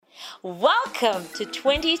Welcome to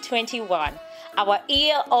 2021, our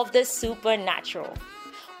year of the supernatural.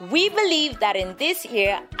 We believe that in this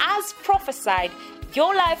year, as prophesied,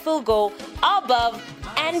 your life will go above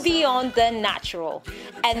and beyond the natural,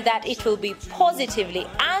 and that it will be positively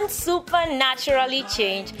and supernaturally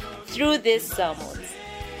changed through these sermons.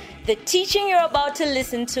 The teaching you're about to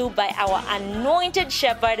listen to by our anointed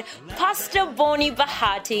shepherd, Pastor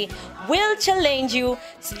Bahati, will challenge you,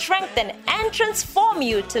 strengthen, and transform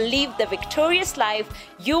you to live the victorious life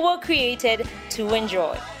you were created to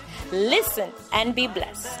enjoy. Listen and be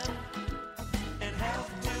blessed.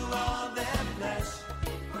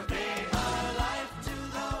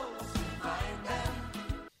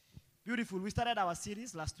 Beautiful. We started our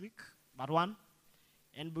series last week, part 1,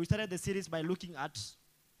 and we started the series by looking at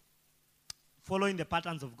following the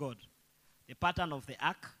patterns of God. The pattern of the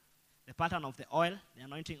ark, the pattern of the oil, the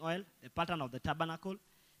anointing oil, the pattern of the tabernacle,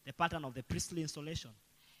 the pattern of the priestly installation.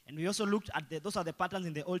 And we also looked at those are the patterns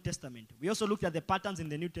in the Old Testament. We also looked at the patterns in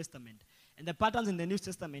the New Testament. And the patterns in the New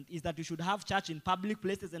Testament is that you should have church in public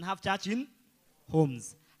places and have church in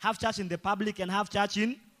homes. Have church in the public and have church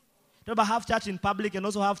in? Talk about have church in public and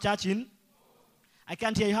also have church in? I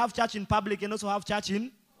can't hear you. Have church in public and also have church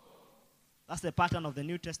in? That's the pattern of the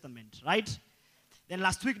New Testament, right? Then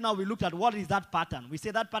last week now we looked at what is that pattern. We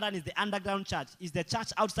say that pattern is the underground church. It's the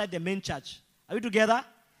church outside the main church. Are we together?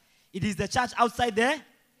 It is the church outside there.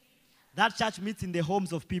 That church meets in the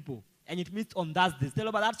homes of people. And it meets on Thursdays. Tell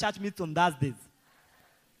about that church meets on Thursdays.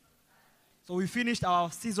 So we finished our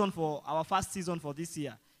first season for this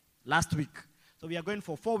year last week. So we are going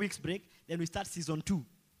for 4 weeks break. Then we start season 2.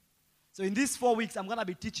 So in these 4 weeks, I'm going to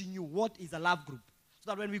be teaching you what is a love group.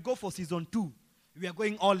 So that when we go for season 2, we are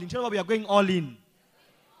going all in. Tell me we are going all in.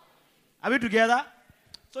 Are we together?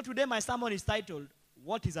 So today my sermon is titled,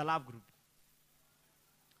 What is a Love Group?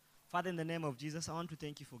 Father, in the name of Jesus, I want to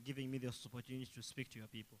thank you for giving me this opportunity to speak to your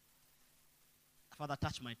people. Father,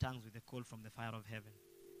 touch my tongues with a coal from the fire of heaven.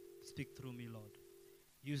 Speak through me, Lord.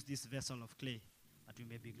 Use this vessel of clay that you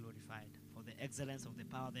may be glorified. For the excellence of the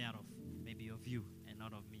power thereof may be of you and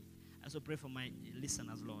not of me. I also pray for my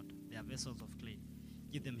listeners, Lord. They are vessels of clay.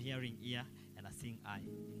 Give them hearing ear and a seeing eye.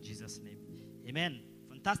 In Jesus' name. Amen.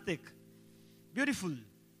 Fantastic. Beautiful.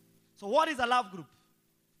 So what is a love group?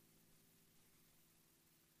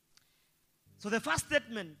 So the first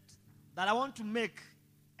statement that I want to make,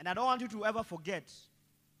 and I don't want you to ever forget,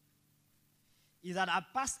 is that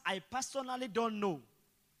I personally don't know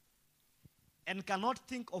and cannot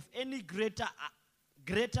think of any greater,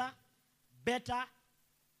 better,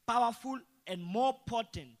 powerful, and more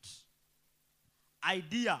potent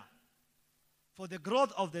idea for the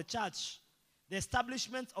growth of the church, the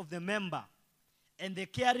establishment of the member, and the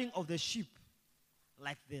caring of the sheep,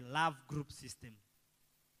 like the love group system.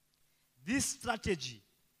 This strategy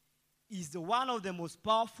is one of the most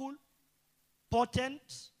powerful,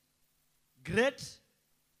 potent, great,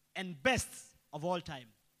 and best of all time.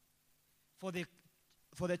 For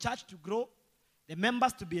the church to grow, the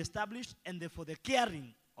members to be established, and for the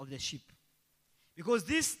caring of the sheep. Because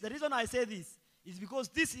the reason I say this is because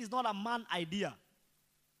this is not a man idea.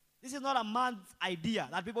 This is not a man's idea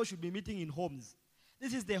that people should be meeting in homes.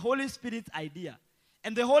 This is the Holy Spirit's idea.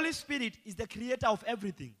 And the Holy Spirit is the creator of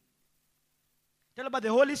everything. Tell about the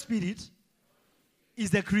Holy Spirit is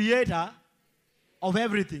the creator of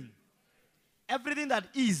everything. Everything that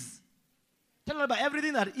is. Tell about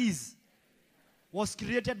everything that is was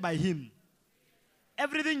created by him.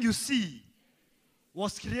 Everything you see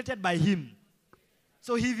was created by him.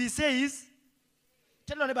 So if he says,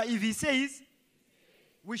 tell about if he says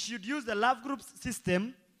we should use the love group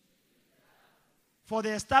system for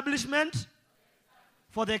the establishment,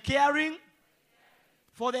 for the caring,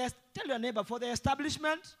 tell your neighbor, for the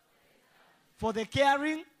establishment, for the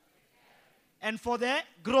caring, and for the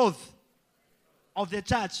growth of the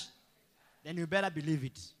church, then you better believe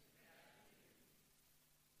it.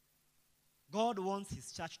 God wants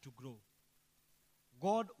his church to grow.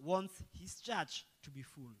 God wants his church to be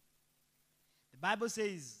full. The Bible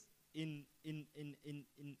says in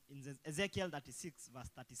Ezekiel 36, verse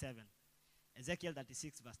 37. Ezekiel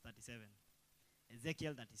 36, verse 37.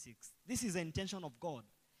 Ezekiel 36. This is the intention of God.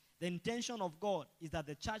 The intention of God is that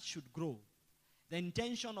the church should grow. The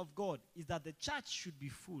intention of God is that the church should be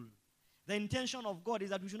full. The intention of God is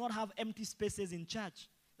that we should not have empty spaces in church.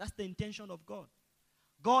 That's the intention of God.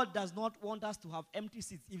 God does not want us to have empty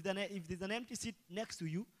seats. If there's an empty seat next to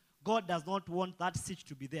you, God does not want that seat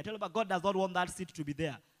to be there. Tell about God does not want that seat to be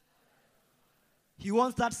there. He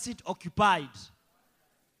wants that seat occupied.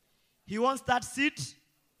 He wants that seat.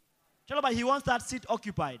 Tell about he wants that seat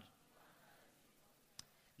occupied.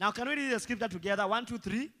 Now, can we read the scripture together? 1, 2,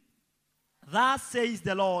 3. Thus says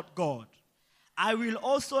the Lord God, I will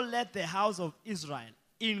also let the house of Israel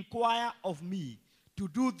inquire of me to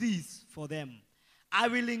do this for them. I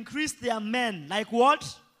will increase their men like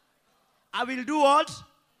what? I will do what?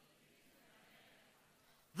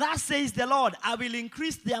 Thus says the Lord, I will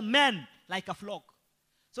increase their men like a flock.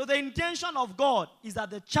 So the intention of God is that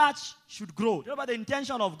the church should grow. You know about the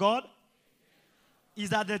intention of God? Is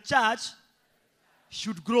that the church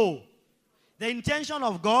should grow. The intention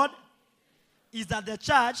of God is that the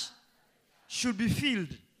church should be filled.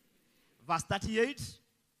 Verse 38.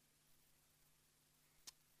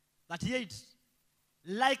 38.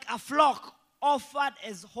 Like a flock offered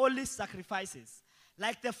as holy sacrifices,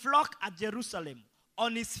 like the flock at Jerusalem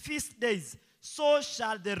on its feast days, so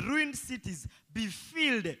shall the ruined cities be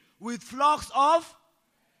filled with flocks of,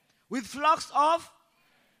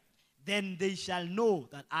 then they shall know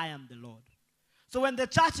that I am the Lord. So when the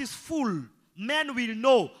church is full, men will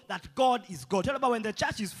know that God is God. Tell about when the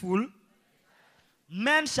church is full,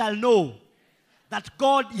 men shall know that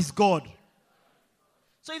God is God.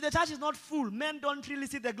 So if the church is not full, men don't really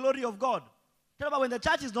see the glory of God. Tell about when the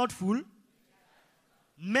church is not full,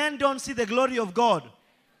 men don't see the glory of God.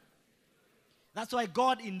 That's why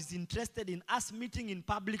God is interested in us meeting in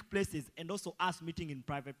public places and also us meeting in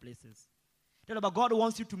private places. Tell about God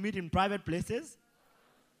wants you to meet in private places,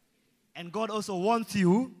 and God also wants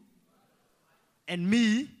you and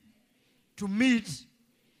me to meet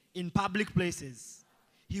in public places.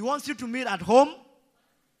 He wants you to meet at home,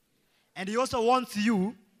 and he also wants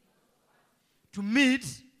you to meet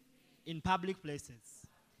in public places.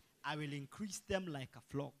 I will increase them like a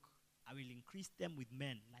flock. I will increase them with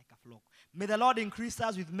men like a flock. May the Lord increase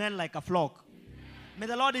us with men like a flock. May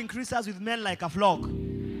the Lord increase us with men like a flock.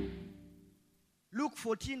 Luke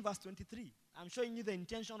 14 verse 23. I'm showing you the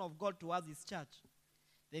intention of God towards his church.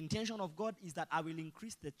 The intention of God is that I will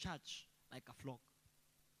increase the church like a flock.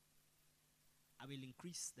 I will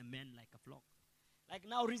increase the men like a flock. Like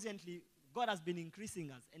now recently, God has been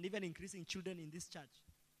increasing us and even increasing children in this church.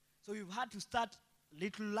 So we've had to start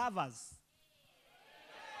little lovers.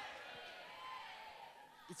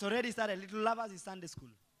 It's already started. Little lovers is Sunday school.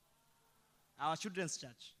 Our children's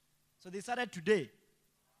church. So they started today.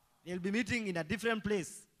 They'll be meeting in a different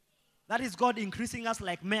place. That is God increasing us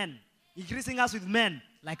like men. Increasing us with men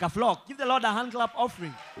like a flock. Give the Lord a hand clap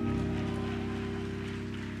offering.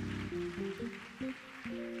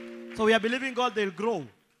 So we are believing God they'll grow.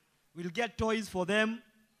 We'll get toys for them.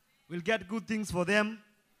 We'll get good things for them.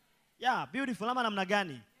 Yeah, beautiful. Ama namna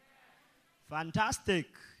gani? Fantastic.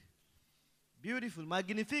 Beautiful.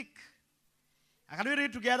 Magnifique. Can we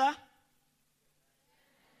read together?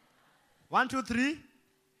 1, 2, 3.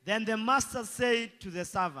 Then the master said to the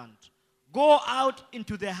servant, go out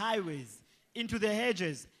into the highways, into the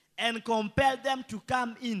hedges, and compel them to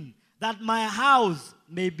come in, that my house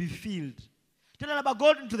may be filled. Tell them about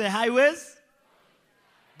go into the highways,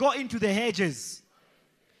 go into the hedges.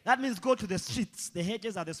 That means go to the streets. The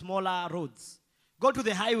hedges are the smaller roads. Go to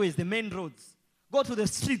the highways, the main roads. Go to the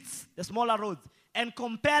streets, the smaller roads, and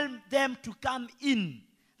compel them to come in,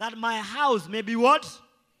 that my house may be what?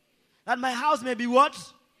 That my house may be what?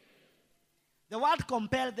 The word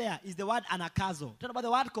compel there is the word anakazo. Tell about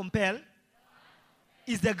the word compel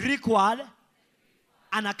is the Greek word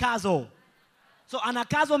anakazo. So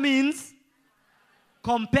anakazo means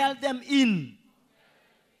compel them in.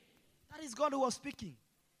 That is God who was speaking.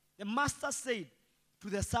 The master said to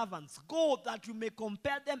the servants, go that you may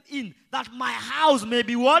compel them in, that my house may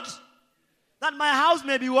be what? That my house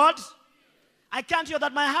may be what? I can't hear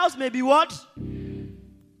that my house may be what?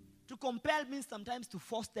 To compel means sometimes to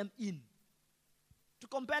force them in. To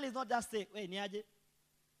compel is not just say, hey, Niaje,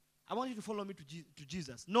 I want you to follow me to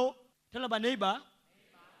Jesus. No. Tell about neighbor,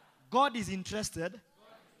 God is interested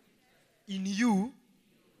in you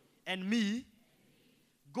and me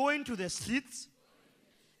going to the streets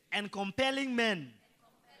and compelling men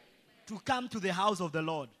to come to the house of the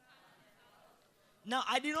Lord. Now,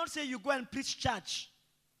 I did not say you go and preach church.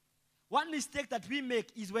 One mistake that we make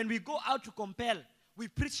is when we go out to compel, we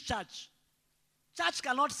preach church. Church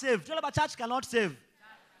cannot save. Tell about church cannot save.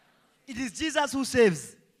 It is Jesus who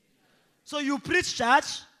saves. So you preach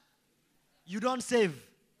church, you don't save.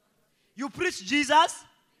 You preach Jesus,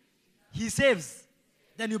 he saves.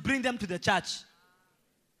 Then you bring them to the church.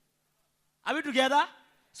 Are we together?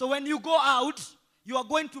 So when you go out, you are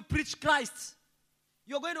going to preach Christ.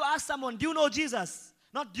 You are going to ask someone, do you know Jesus?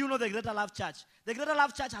 Not do you know the Greater Love Church. The Greater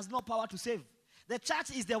Love Church has no power to save. The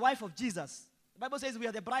church is the wife of Jesus. The Bible says we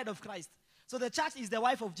are the bride of Christ. So the church is the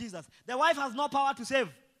wife of Jesus. The wife has no power to save.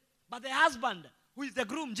 But the husband, who is the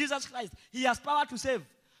groom, Jesus Christ, he has power to save.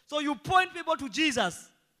 So you point people to Jesus.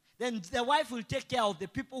 then the wife will take care of the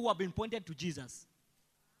people who have been pointed to Jesus.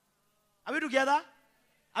 Are we together?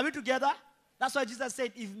 Are we together? That's why Jesus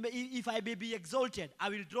said, if I may be exalted, I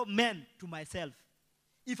will draw men to myself.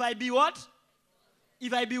 If I be what?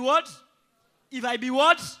 If I be what? If I be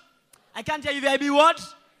what? I can't tell you if I be what?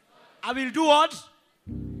 I will do what?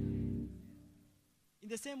 In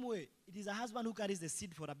the same way, it is a husband who carries the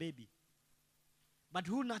seed for a baby. But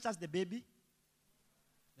who nurtures the baby?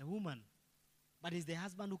 The woman. But it's the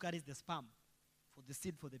husband who carries the sperm for the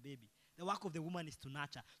seed for the baby. The work of the woman is to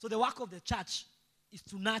nurture. So the work of the church is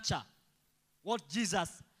to nurture what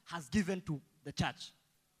Jesus has given to the church.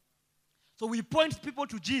 So we point people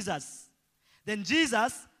to Jesus. Then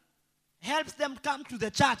Jesus helps them come to the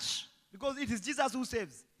church because it is Jesus who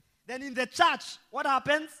saves. Then in the church, what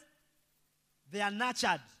happens? They are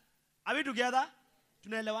nurtured. Are we together?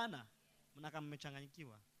 Tunaelewana? Mnaka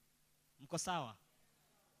mmechanganyikiwa. Mko sawa?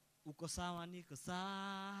 Uko sawa, niko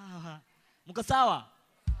sawa. Mko sawa?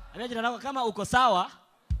 Ambia jirani yako kama uko sawa,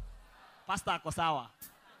 pastor ako sawa.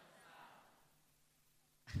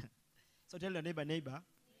 So tell your neighbor,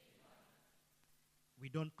 we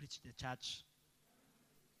don't preach the church.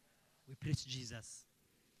 We preach Jesus.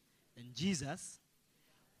 And Jesus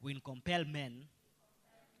will compel men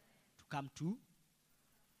to come to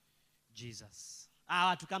Jesus.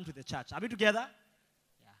 To come to the church. Are we together?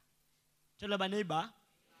 Yeah. Tell your neighbor,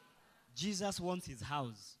 Jesus wants his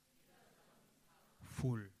house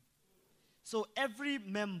full. So every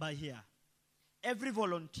member here, every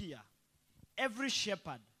volunteer, every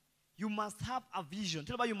shepherd, you must have a vision.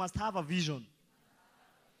 Tell me, you must have a vision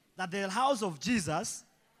that the house of Jesus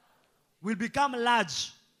will become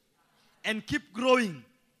large and keep growing.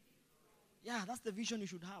 Yeah, that's the vision you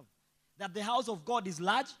should have. That the house of God is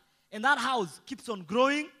large and that house keeps on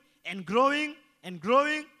growing and growing and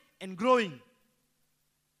growing and growing.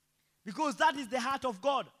 Because that is the heart of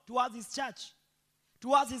God towards his church,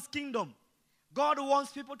 towards his kingdom. God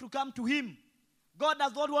wants people to come to him. God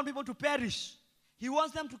does not want people to perish. He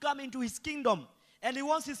wants them to come into his kingdom. And he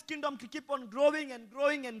wants his kingdom to keep on growing and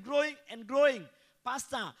growing and growing and growing.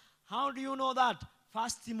 Pastor, how do you know that? 1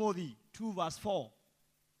 Timothy 2 verse 4.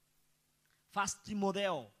 1 Timothy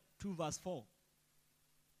 2 verse 4.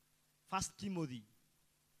 1 Timothy.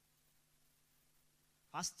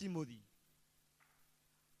 1 Timothy.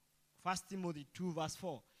 1 Timothy 2 verse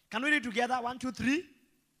 4. Can we read together? 1, 2, 3.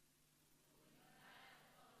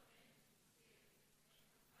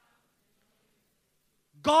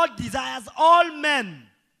 God desires all men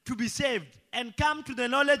to be saved and come to the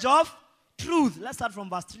knowledge of truth. Let's start from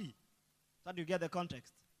verse 3 so that you get the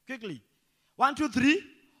context. Quickly. 1, 2, 3.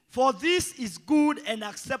 For this is good and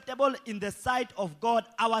acceptable in the sight of God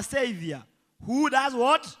our Savior. Who does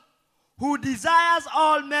what? Who desires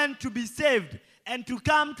all men to be saved and to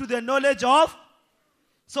come to the knowledge of.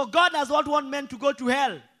 So God does not want men to go to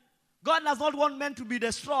hell. God does not want men to be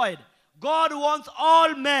destroyed. God wants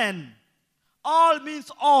all men, all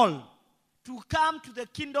means all, to come to the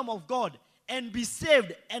kingdom of God and be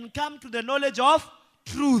saved and come to the knowledge of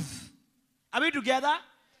truth. Are we together?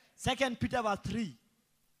 2 Peter verse 3.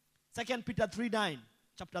 2 Peter 3:9.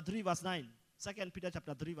 Chapter 3 verse 9. 2 Peter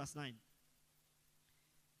chapter 3 verse 9.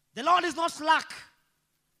 The Lord is not slack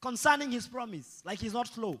concerning his promise, like he's not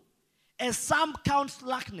slow, as some count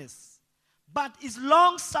slackness, but is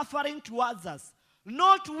long-suffering towards us,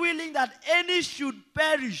 not willing that any should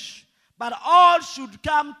perish, but all should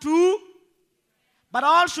come to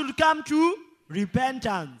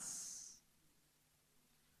repentance.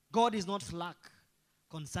 God is not slack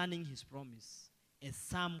concerning his promise, as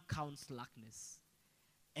some count slackness.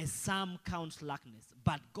 As some count slackness.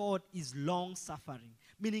 But God is long-suffering,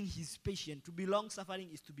 meaning he's patient. To be long-suffering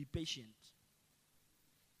is to be patient.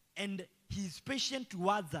 And he's patient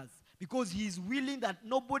towards us because he is willing that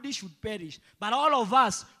nobody should perish, but all of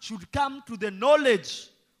us should come to the knowledge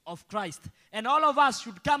of Christ. And all of us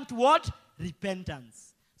should come to what?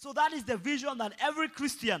 Repentance. So that is the vision that every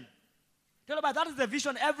Christian, that is the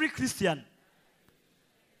vision every Christian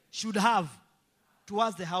should have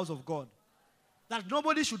towards the house of God. That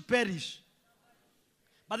nobody should perish,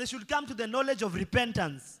 but they should come to the knowledge of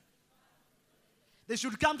repentance. They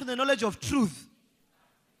should come to the knowledge of truth.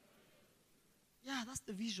 Yeah, that's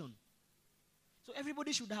the vision. So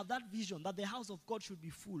everybody should have that vision, that the house of God should be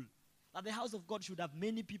full. That the house of God should have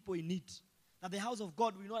many people in it. That the house of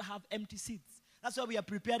God will not have empty seats. That's why we are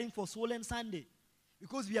preparing for Solemn Sunday.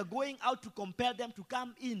 Because we are going out to compel them to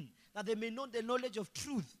come in, that they may know the knowledge of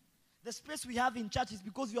truth. The space we have in church is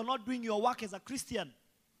because you are not doing your work as a Christian.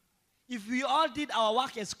 If we all did our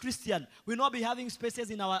work as Christian, we'll not be having spaces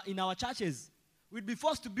in our churches. We'd be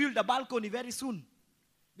forced to build a balcony very soon.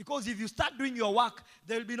 Because if you start doing your work,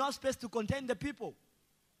 there will be no space to contain the people.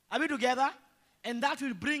 Are we together? And that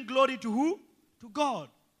will bring glory to who? To God.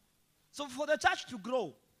 So for the church to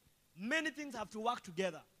grow, many things have to work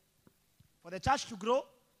together. For the church to grow,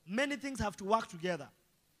 many things have to work together.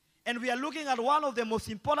 And we are looking at one of the most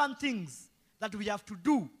important things that we have to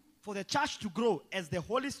do for the church to grow as the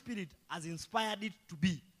Holy Spirit has inspired it to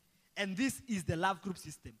be. And this is the love group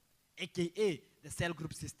system, aka the cell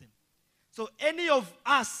group system. So any of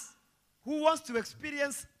us who wants to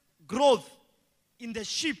experience growth in the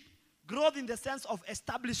sheep, growth in the sense of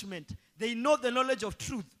establishment, they know the knowledge of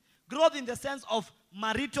truth, growth in the sense of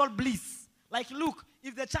marital bliss. Like, look,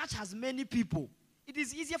 if the church has many people, it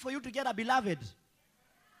is easier for you to get a beloved.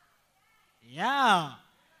 Yeah.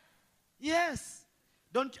 Yes.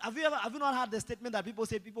 Have you not heard the statement that people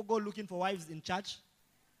say people go looking for wives in church?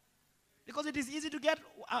 Because it is easy to get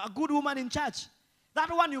a good woman in church. That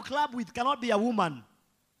one you club with cannot be a woman.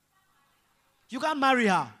 You can't marry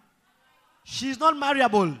her. She's not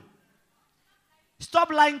marriable. Stop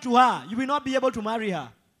lying to her. You will not be able to marry her.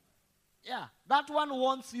 Yeah, that one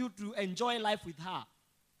wants you to enjoy life with her.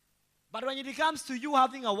 But when it comes to you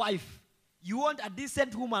having a wife, you want a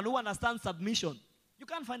decent woman who understands submission. You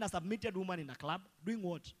can't find a submitted woman in a club. Doing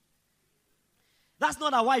what? That's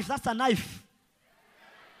not a wife, that's a knife.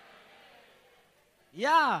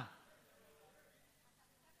 Yeah.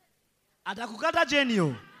 Atakukata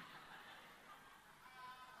jenio.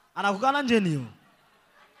 Atakukana jenio.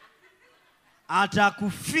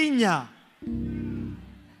 Atakufinya.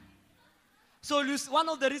 So one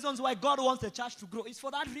of the reasons why God wants the church to grow is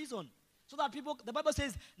for that reason. So that people, the Bible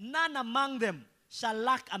says, none among them shall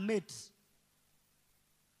lack a mate.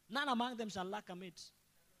 None among them shall lack a mate.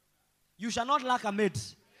 You shall not lack a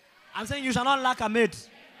mate. I'm saying you shall not lack a mate.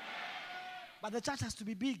 But the church has to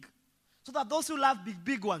be big. So that those who love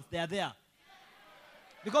big ones, they are there.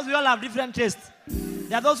 Because we all have different tastes.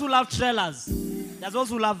 There are those who love trailers. There are those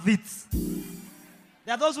who love Vitz.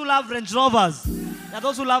 There are those who love Range Rovers. There are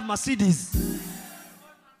those who love Mercedes.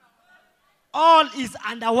 All is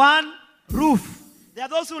under one roof. There are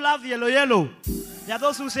those who love yellow. There are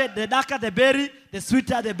those who say the darker the berry, the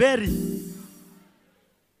sweeter the berry.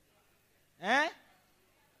 Eh?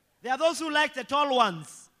 There are those who like the tall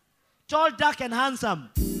ones. Tall, dark, and handsome.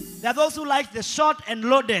 There are those who like the short and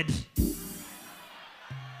loaded.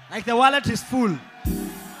 Like the wallet is full.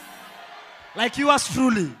 Like yours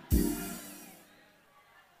truly.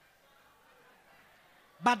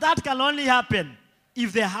 But that can only happen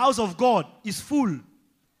if the house of God is full.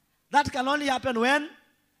 That can only happen when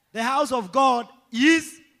the house of God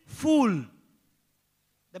is full.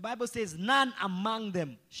 The Bible says, none among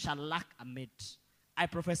them shall lack a mate. I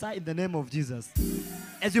prophesy in the name of Jesus.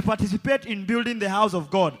 As you participate in building the house of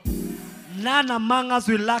God, none among us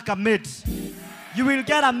will lack a mate. You will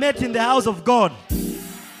get a mate in the house of God.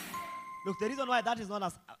 Look, the reason why that is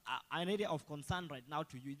not an area of concern right now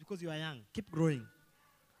to you is because you are young. Keep growing.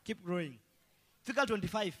 Keep growing. Figure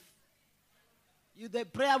 25. The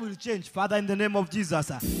prayer will change. Father, in the name of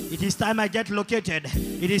Jesus, it is time I get located.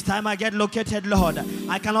 It is time I get located, Lord.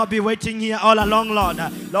 I cannot be waiting here all along, Lord.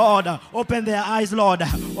 Lord, open their eyes, Lord.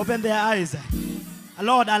 Open their eyes.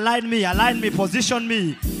 Lord, align me, position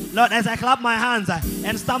me. Lord, as I clap my hands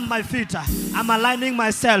and stamp my feet, I'm aligning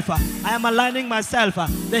myself. I am aligning myself.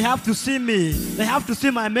 They have to see me. They have to see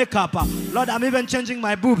my makeup. Lord, I'm even changing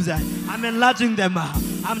my boobs. I'm enlarging them.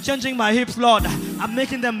 I'm changing my hips, Lord. I'm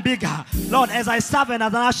making them bigger. Lord, as I serve and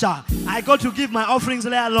as an usher, I go to give my offerings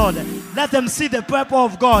there, Lord. Let them see the purple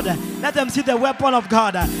of God. Let them see the weapon of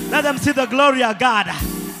God. Let them see the glory of God.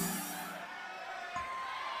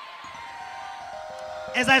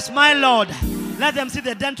 As I smile, Lord, let them see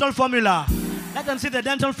the dental formula. Let them see the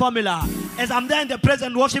dental formula. As I'm there in the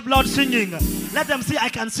present worship, Lord, singing, let them see I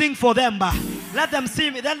can sing for them. Let them see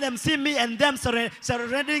me and them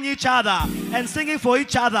surrendering each other and singing for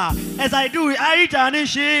each other. As I do,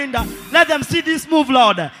 let them see this move,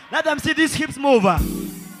 Lord. Let them see these hips move.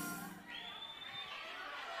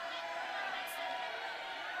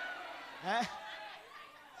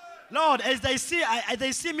 Lord, as they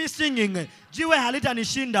see me singing, jiwe halita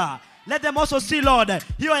nishinda. Let them also see, Lord,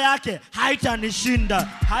 hiyo yake haita nishinda.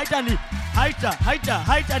 Haita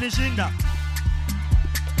nishinda.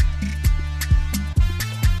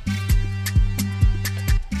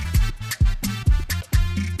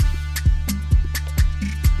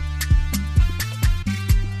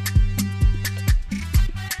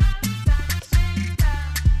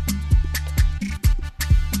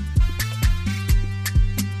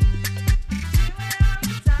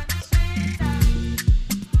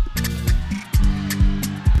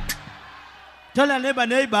 Tell your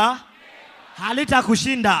neighbor,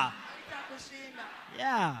 Halitakushinda.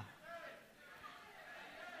 Yeah.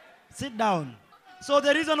 Sit down. So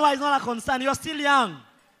the reason why it's not a concern, you're still young.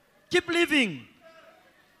 Keep living.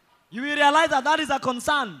 You will realize that that is a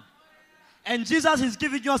concern. And Jesus is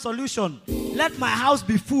giving you a solution. Let my house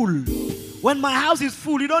be full. When my house is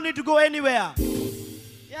full, you don't need to go anywhere.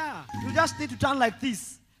 Yeah. You just need to turn like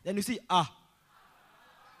this. Then you see,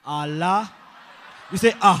 Allah. You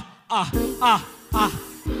say,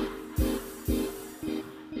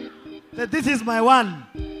 That this is my one.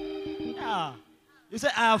 Yeah. You say,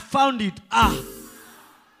 I have found it.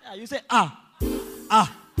 Yeah, you say,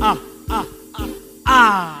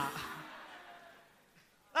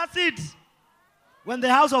 That's it. When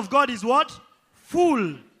the house of God is what?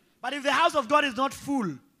 Full. But if the house of God is not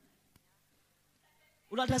full,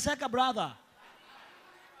 utateseka, brother.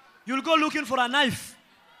 You'll go looking for a knife.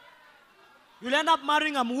 You'll end up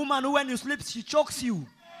marrying a woman who when you sleep, she chokes you.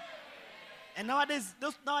 And nowadays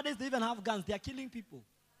they even have guns. They are killing people.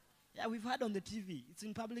 Yeah, we've heard on the TV. It's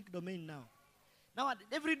in public domain now. Now,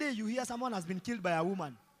 every day you hear someone has been killed by a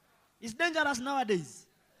woman. It's dangerous nowadays.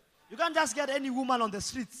 You can't just get any woman on the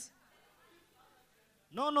streets.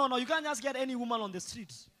 No. You can't just get any woman on the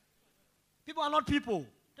streets. People are not people.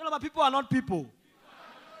 Tell them people are not people.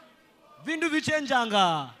 Vindu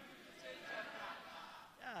vichenjanga.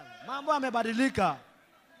 Yeah, mambo yamebadilika.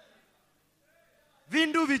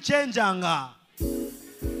 Vindu vichenjanga.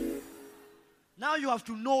 Now you have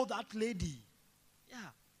to know that lady.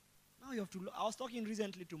 Yeah. Now you have to. I was talking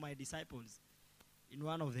recently to my disciples in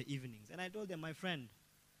one of the evenings. And I told them, my friend,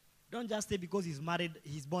 don't just say because he's married,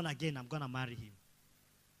 he's born again, I'm going to marry him.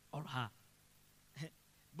 Or her.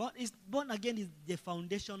 But born again is the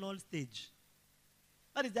foundational stage.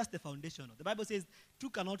 That is just the foundational. The Bible says two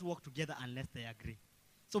cannot work together unless they agree.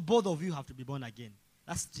 So both of you have to be born again.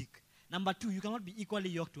 That's stick. Number two, you cannot be equally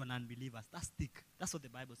yoked to an unbeliever. That's stick. That's what the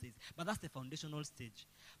Bible says. But that's the foundational stage.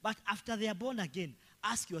 But after they are born again,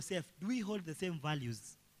 ask yourself, do we hold the same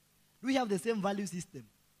values? Do we have the same value system?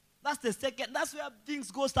 That's the second. That's where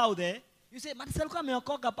things go south there. You say, Matisalikuwa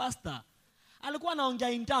ameokoka pastor. Alikuwa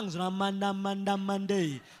anaongea in tongues. Ramanda manda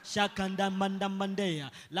mande. Shakanda manda mande.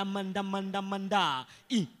 Lamanda manda manda.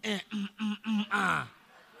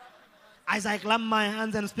 As I clap my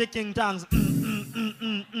hands and speak in tongues.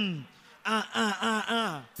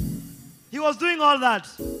 He was doing all that.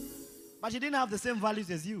 But he didn't have the same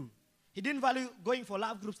values as you. He didn't value going for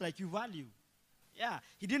love groups like you value. Yeah.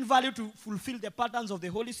 He didn't value to fulfill the patterns of the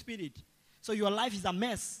Holy Spirit. So your life is a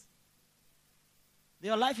mess.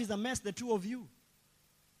 Your life is a mess, the two of you.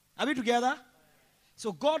 Are we together?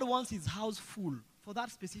 So God wants his house full for that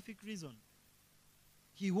specific reason.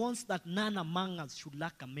 He wants that none among us should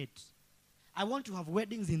lack a mate. I want to have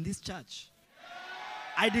weddings in this church.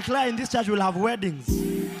 I declare in this church we'll have weddings.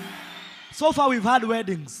 So far we've had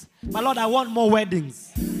weddings. But Lord, I want more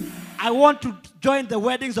weddings. I want to join the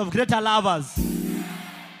weddings of greater lovers.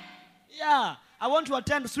 Yeah. I want to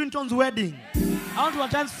attend Swinton's wedding. I want to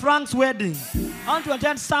attend Frank's wedding. I want to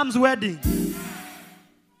attend Sam's wedding.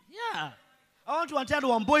 Yeah. I want to attend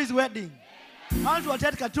Wamboy's wedding. I want to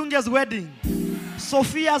attend Katunge's wedding.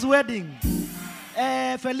 Sophia's wedding.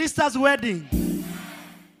 Felicia's wedding.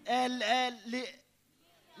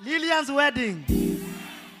 Lillian's wedding.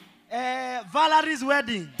 Valerie's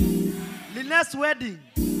wedding. Lynette's wedding.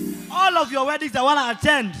 All of your weddings I want to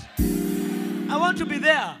attend. I want to be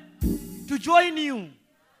there to join you.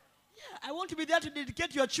 Yeah, I want to be there to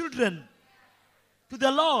dedicate your children to the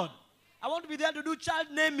Lord. I want to be there to do child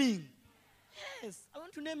naming. Yes, I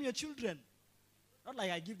want to name your children. Not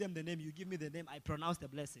like I give them the name, you give me the name, I pronounce the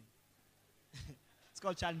blessing. It's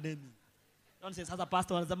called child naming. Don't say, as a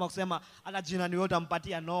pastor,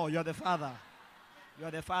 no, you're the father.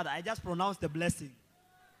 You're the father. I just pronounce the blessing.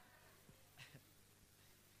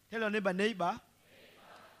 Tell your neighbor,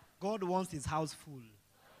 God wants his house full.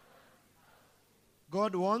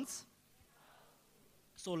 God wants.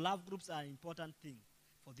 So love groups are an important thing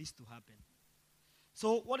for this to happen.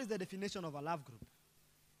 So what is the definition of a love group?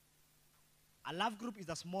 A love group is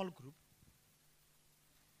a small group.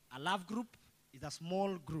 A love group is a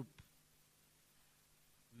small group.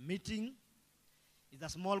 Meeting is a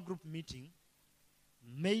small group meeting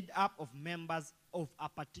made up of members of a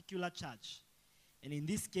particular church. And in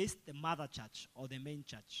this case, the mother church or the main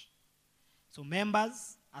church. So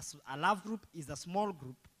members, as a love group is a small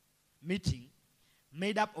group meeting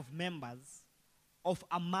made up of members of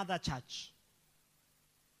a mother church.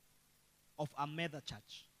 Of a mother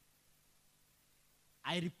church.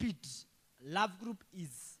 I repeat, love group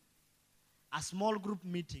is a small group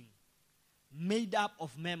meeting made up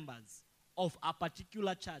of members of a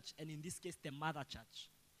particular church, and in this case, the mother church.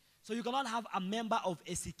 So you cannot have a member of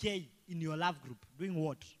SEK in your love group. Doing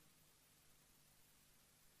what?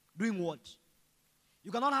 Doing what?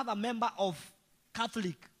 You cannot have a member of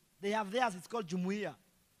Catholic. They have theirs, it's called Jumuiya.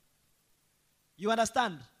 You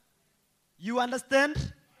understand? You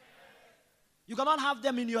understand? You cannot have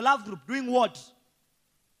them in your love group. Doing what?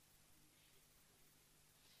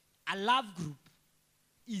 A love group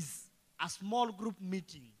is a small group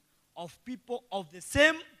meeting of people of the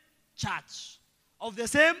same church. Of the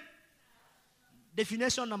same?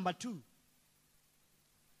 Definition number 2.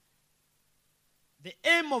 The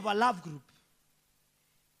aim of a love group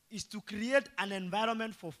is to create an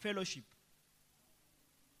environment for fellowship.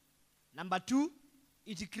 Number 2,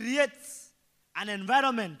 it creates an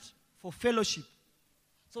environment for fellowship.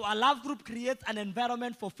 So a love group creates an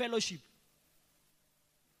environment for fellowship.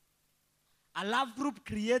 A love group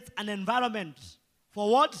creates an environment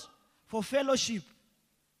for what? For fellowship.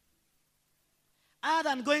 Other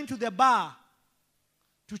than going to the bar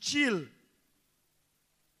to chill,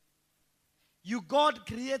 God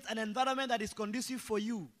creates an environment that is conducive for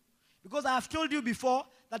you. Because I have told you before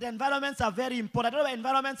that environments are very important. I don't know why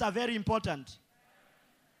environments are very important.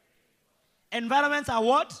 Environments are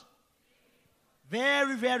what?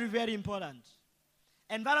 Very, very, very important.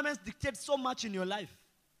 Environments dictate so much in your life.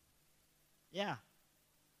 Yeah.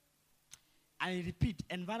 I repeat,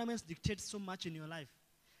 environments dictate so much in your life.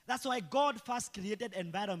 That's why God first created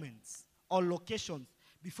environments or locations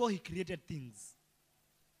before he created things.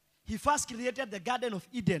 He first created the Garden of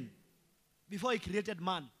Eden before he created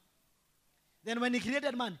man. Then when he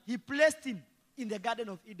created man, he placed him in the Garden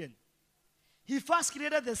of Eden. He first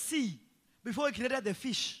created the sea before he created the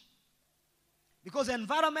fish. Because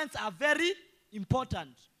environments are very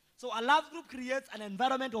important. So a love group creates an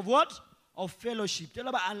environment of what? Of fellowship. Tell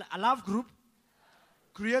about a love group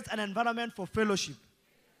creates an environment for fellowship.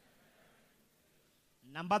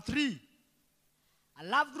 Number 3, a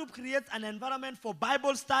love group creates an environment for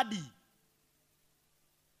Bible study.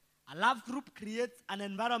 A love group creates an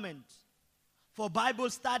environment for Bible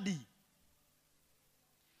study.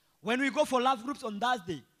 When we go for love groups on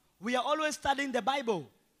Thursday, we are always studying the Bible,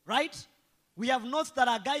 right? We have notes that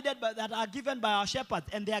are guided that are given by our shepherds,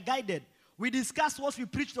 and they are guided. We discuss what we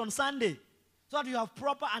preached on Sunday so that you have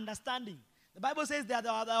proper understanding. The Bible says that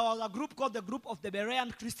there was a group called the group of the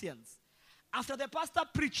Berean Christians. After the pastor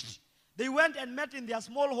preached, they went and met in their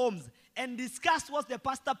small homes and discussed what the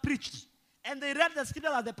pastor preached. And they read the scripture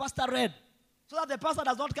that the pastor read, so that the pastor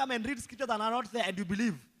does not come and read scriptures that are not there and you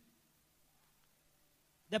believe.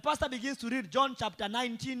 The pastor begins to read John chapter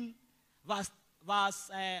 19, verse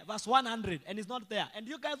 100, and it's not there. And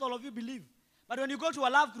you guys, all of you believe. But when you go to a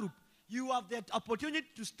love group, you have the opportunity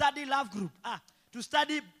to study love group, to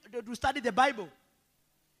study the Bible.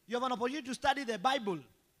 You have an opportunity to study the Bible.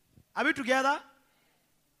 Are we together?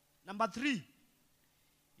 Number 3,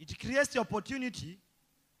 it creates the opportunity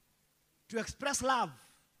to express love.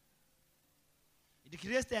 It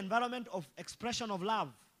creates the environment of expression of love.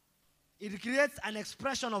 It creates an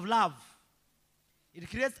expression of love. It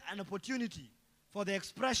creates an opportunity for the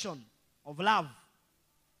expression of love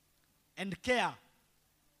and care.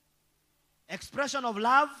 Expression of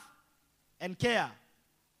love and care.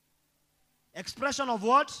 Expression of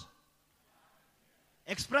what?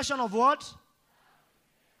 Expression of what?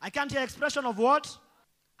 I can't hear expression of what?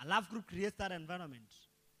 A love group creates that environment.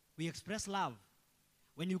 We express love.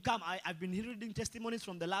 When you come, I've been reading testimonies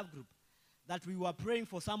from the love group that we were praying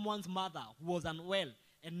for someone's mother who was unwell,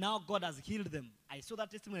 and now God has healed them. I saw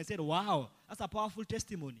that testimony and said, wow, that's a powerful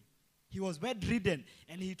testimony. He was bedridden,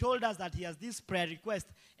 and he told us that he has this prayer request,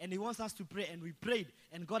 and he wants us to pray, and we prayed,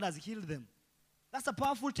 and God has healed them. That's a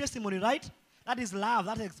powerful testimony, right? That is love.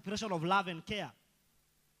 That's an expression of love and care.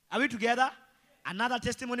 Are we together? Another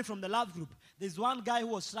testimony from the love group. There's one guy who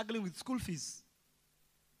was struggling with school fees.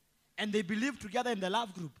 And they believed together in the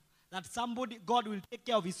love group that God will take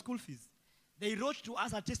care of his school fees. They wrote to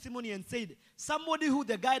us a testimony and said, somebody who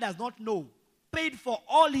the guy does not know paid for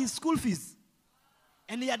all his school fees.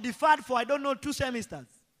 And he had deferred for, 2 semesters.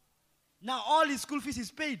 Now all his school fees is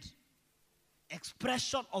paid.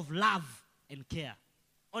 Expression of love and care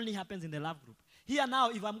only happens in the love group. Here now,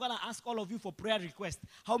 if I'm going to ask all of you for prayer requests,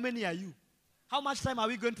 how many are you? How much time are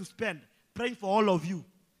we going to spend praying for all of you?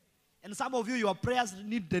 And some of you, your prayers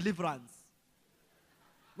need deliverance.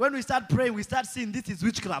 When we start praying, we start seeing this is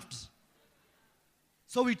witchcraft.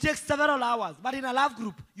 So we take several hours. But in a love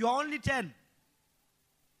group, you are only 10.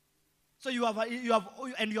 So you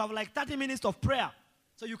have like 30 minutes of prayer.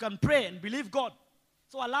 So you can pray and believe God.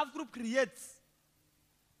 So a love group creates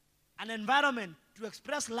an environment to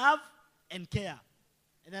express love and care.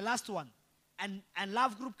 And the last one, and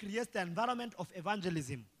love group creates the environment of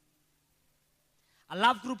evangelism. A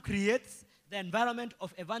love group creates the environment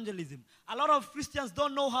of evangelism. A lot of Christians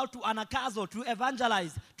don't know how to anakazo, to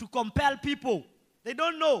evangelize, to compel people. They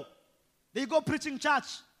don't know. They go preaching church,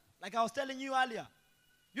 like I was telling you earlier.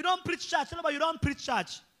 You don't preach church. Tell me, you don't preach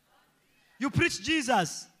church. You preach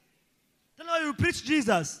Jesus. Tell me, you preach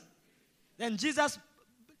Jesus. Then Jesus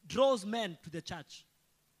draws men to the church.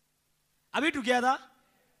 Are we together?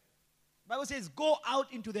 The Bible says, go out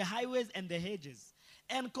into the highways and the hedges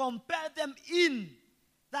and compel them in,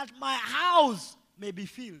 that my house may be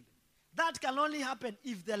filled. That can only happen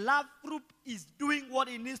if the love group is doing what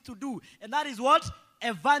it needs to do. And that is what?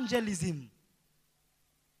 Evangelism.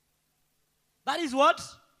 That is what?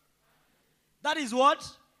 That is what?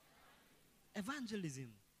 Evangelism.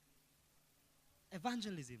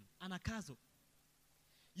 Evangelism. Anakazo.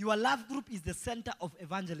 Your love group is the center of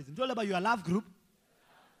evangelism. Tell about your love group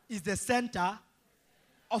is the center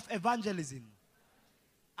of evangelism.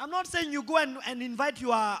 I'm not saying you go and invite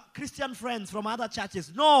your Christian friends from other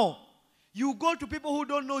churches. No. You go to people who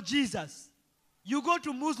don't know Jesus. You go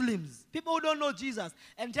to Muslims, people who don't know Jesus,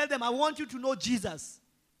 and tell them, I want you to know Jesus.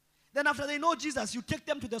 Then after they know Jesus, you take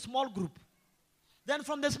them to the small group. Then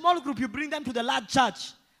from the small group, you bring them to the large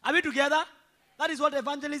church. Are we together? That is what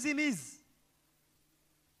evangelism is.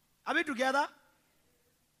 Are we together?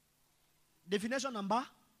 Definition number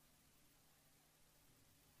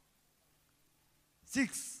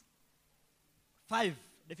 6. 5.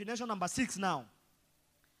 Definition number 6 now.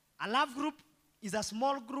 A love group is a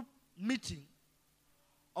small group meeting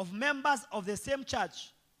of members of the same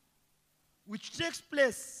church which takes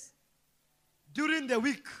place during the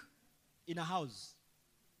week in a house.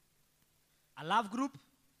 A love group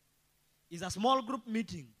is a small group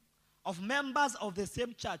meeting of members of the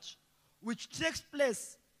same church which takes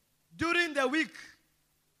place during the week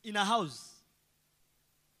in a house.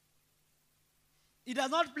 It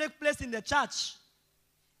does not take place in the church.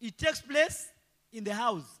 It takes place in the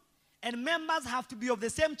house. And members have to be of the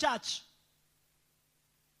same church.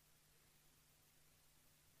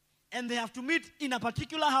 And they have to meet in a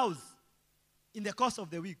particular house in the course of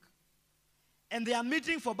the week. And they are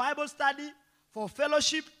meeting for Bible study, for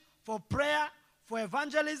fellowship, for prayer, for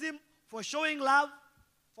evangelism, for showing love,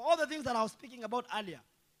 for all the things that I was speaking about earlier.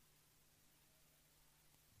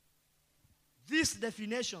 These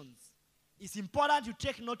definitions, it's important to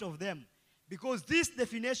take note of them, because this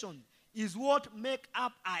definition is what make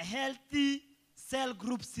up a healthy cell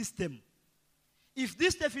group system. If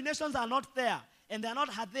these definitions are not there and they are not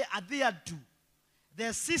adhered to,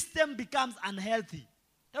 the system becomes unhealthy.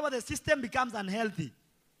 Therefore, the system becomes unhealthy.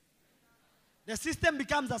 The system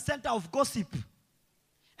becomes a center of gossip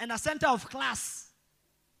and a center of class.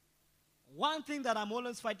 One thing that I'm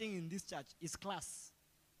always fighting in this church is class.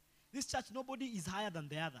 This church, nobody is higher than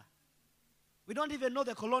the other. We don't even know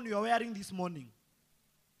the cologne you are wearing this morning.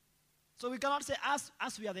 So we cannot say us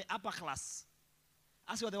we are the upper class.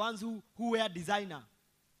 Us we are the ones who wear designer.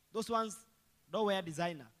 Those ones don't wear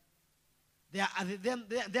designer. They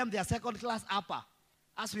are second class upper.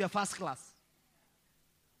 Us we are first class.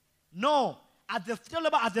 No. At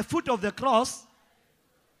the foot of the cross,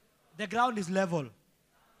 the ground is level.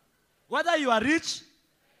 Whether you are rich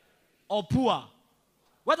or poor,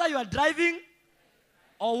 whether you are driving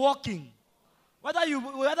or walking, whether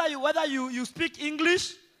you speak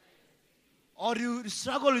English or you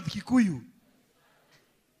struggle with Kikuyu,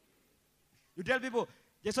 you tell people,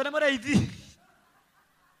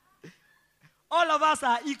 all of us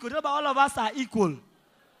are equal. All of us are equal.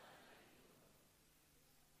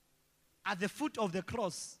 At the foot of the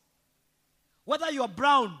cross, whether you are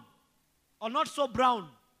brown or not so brown,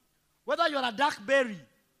 whether you are a dark berry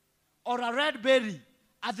or a red berry,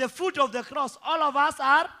 at the foot of the cross, all of us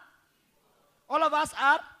are.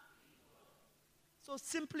 So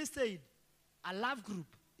simply said, a love group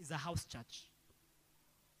is a house church.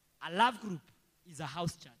 A love group is a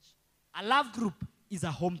house church. A love group is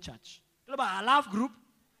a home church. A love group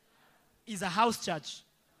is a house church.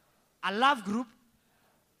 A love group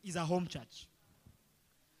is a home church.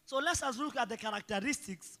 So let's look at the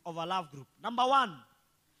characteristics of a love group. Number 1,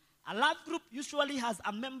 a love group usually has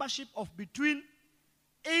a membership of between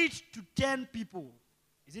 8 to 10 people.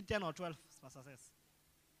 Is it 10 or 12, Pastor says?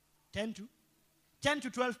 10 to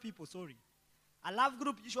 12 people, sorry. A love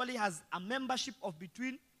group usually has a membership of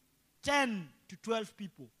between 10 to 12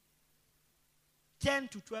 people. 10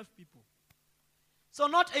 to 12 people. So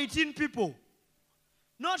not 18 people,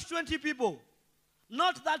 not 20 people,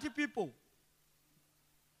 not 30 people.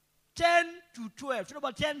 10 to 12. What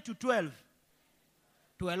about 10 to 12?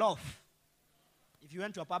 12. If you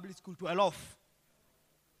went to a public school, 12.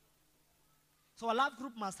 So a love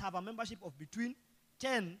group must have a membership of between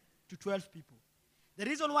 10 to 12 people. The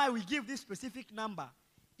reason why we give this specific number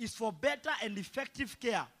is for better and effective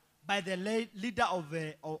care by the leader of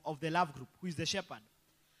the love group, who is the shepherd.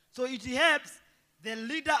 So it helps the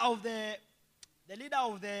leader of the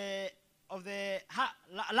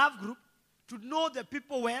love group to know the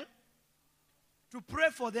people well, to pray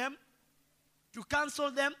for them, to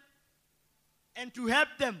counsel them, and to help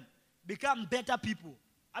them become better people.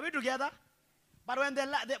 Are we together? But when the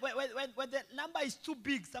number is too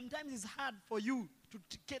big, sometimes it's hard for you to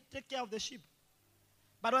take care of the sheep.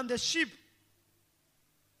 But when the sheep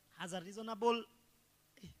has a reasonable...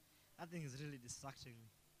 that thing is really distracting me.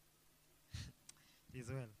 It is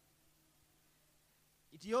well.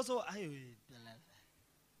 It also...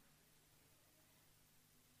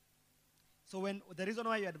 So when the reason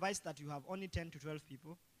why you advise that you have only 10 to 12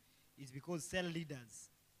 people is because cell leaders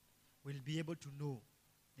will be able to know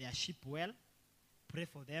their sheep well, pray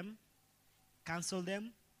for them, counsel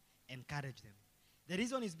them, encourage them. The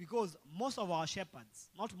reason is because most of our shepherds,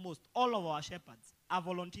 not most, all of our shepherds are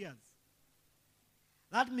volunteers.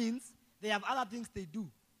 That means they have other things they do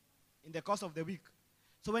in the course of the week.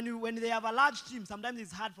 So when they have a large team, sometimes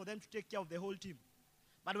it's hard for them to take care of the whole team.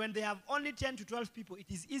 But when they have only 10 to 12 people, it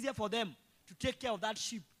is easier for them to take care of that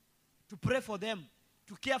sheep, to pray for them,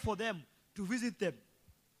 to care for them, to visit them.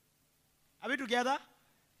 Are we together?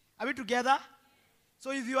 Are we together?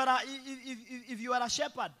 So if you are a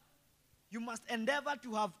shepherd, you must endeavor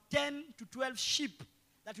to have 10 to 12 sheep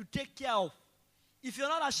that you take care of. If you're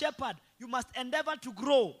not a shepherd, you must endeavor to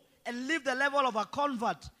grow and live the level of a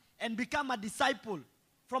convert and become a disciple.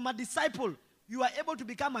 From a disciple, you are able to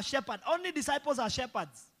become a shepherd. Only disciples are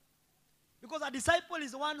shepherds. Because a disciple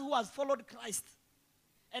is one who has followed Christ.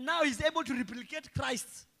 And now he's able to replicate Christ.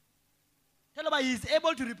 Tell about he is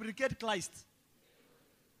able to replicate Christ.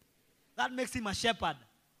 That makes him a shepherd.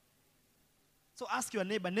 So ask your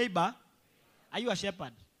neighbor, are you a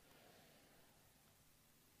shepherd?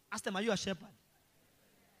 Ask them, are you a shepherd?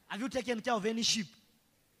 Have you taken care of any sheep?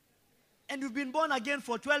 And you've been born again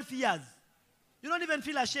for 12 years. You don't even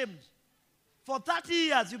feel ashamed. For 30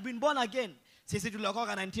 years, you've been born again. Sisi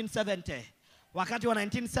tuliokoka 1970. Wakati wa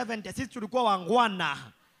 1970, sisi tulikuwa wangwana.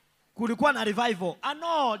 Kulikuwa na revival.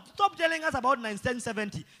 No, stop telling us about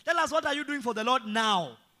 1970. Tell us, what are you doing for the Lord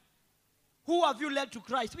now? Who have you led to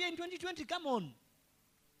Christ? We are in 2020, come on.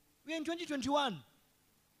 We are in 2021.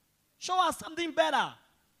 Show us something better.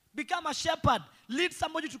 Become a shepherd. Lead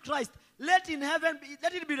somebody to Christ. Let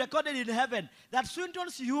it be recorded in heaven that Swinton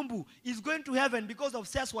Sihumbu is going to heaven because of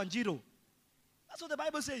Ses Wanjiro. That's what the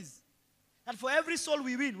Bible says. That for every soul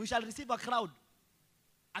we win, we shall receive a crown.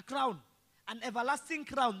 A crown. An everlasting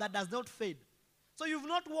crown that does not fade. So you've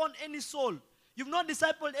not won any soul. You've not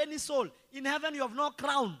discipled any soul. In heaven you have no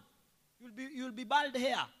crown. You'll be bald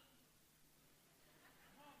hair.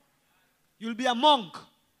 You'll be a monk.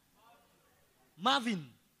 Marvin.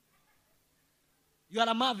 You are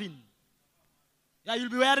a Marvin. Yeah, you'll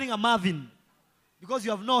be wearing a Marvin. Because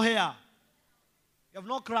you have no hair. You have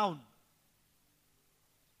no crown.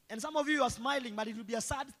 And some of you are smiling, but it will be a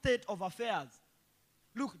sad state of affairs.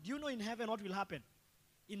 Look, do you know in heaven what will happen?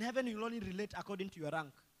 In heaven you will only relate according to your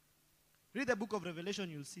rank. Read the book of Revelation,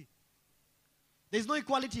 you'll see. There's no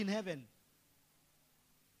equality in heaven.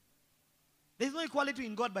 There's no equality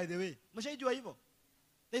in God, by the way.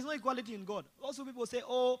 There's no equality in God. Also people say,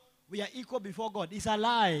 oh, we are equal before God. It's a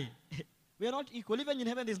lie. We are not equal. Even in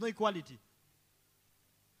heaven, there's no equality.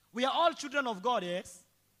 We are all children of God, yes?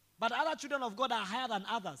 But other children of God are higher than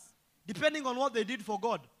others, depending on what they did for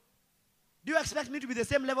God. Do you expect me to be the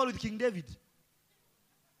same level with King David?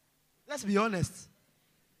 Let's be honest.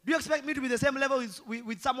 Do you expect me to be the same level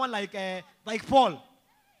with someone like Paul?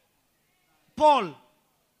 Paulo.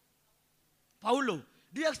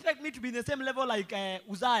 Do you expect me to be the same level like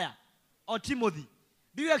Uzziah or Timothy?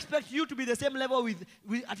 Do you expect you to be the same level with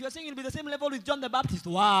if you're saying you'll be the same level with John the Baptist?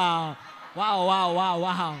 Wow.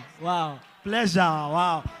 Wow. Pleasure.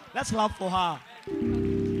 Wow. Let's clap for her.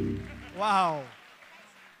 Wow.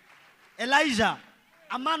 Elijah,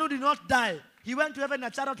 a man who did not die. He went to heaven in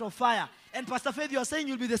a chariot of fire. And Pastor Faith, you're saying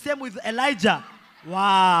you'll be the same with Elijah.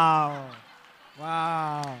 Wow.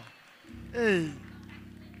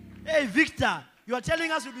 Hey, Victor, you are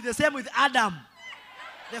telling us you'll be the same with Adam,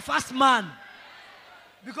 the first man.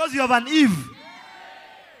 Because you have an Eve.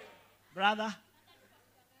 Brother.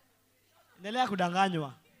 Endelea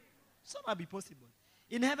kudanganywa. So not be possible.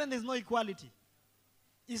 In heaven there's no equality.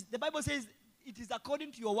 The Bible says it is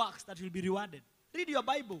according to your works that you'll be rewarded. Read your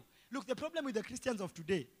Bible. Look, the problem with the Christians of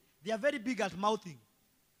today, they are very big at mouthing,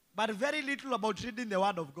 but very little about reading the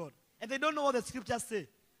word of God. And they don't know what the scriptures say.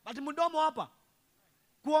 But mudomo hapa.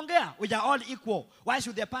 Kuongea, we are all equal. Why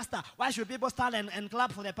should the pastor? Why should people stand and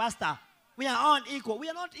clap for the pastor? We are all equal. We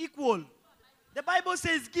are not equal. The Bible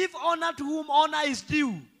says, give honor to whom honor is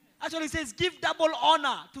due. Actually, it says, give double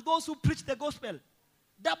honor to those who preach the gospel.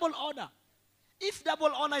 Double honor. If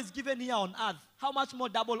double honor is given here on earth, how much more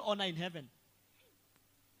double honor in heaven?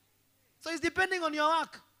 So it's depending on your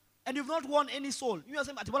work. And you've not won any soul. You are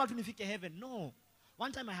saying, Atibola tunifike heaven. No.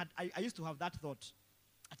 One time I used to have that thought.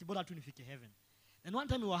 Atibola tunifike heaven. And one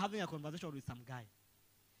time we were having a conversation with some guy.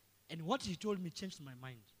 And what he told me changed my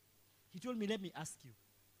mind. He told me, let me ask you,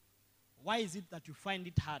 why is it that you find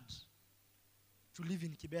it hard to live in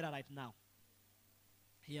Kibera right now,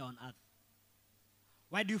 here on earth?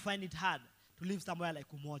 Why do you find it hard to live somewhere like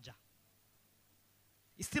Umoja?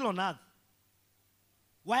 It's still on earth.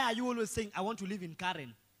 Why are you always saying, I want to live in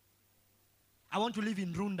Karen? I want to live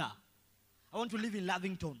in Runda. I want to live in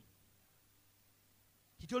Lavington.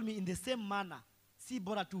 He told me in the same manner, si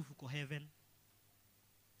bora tu fuko heaven.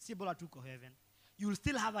 Si bora tu ko heaven. You will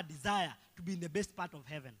still have a desire to be in the best part of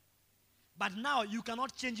heaven. But now you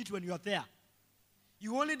cannot change it when you are there.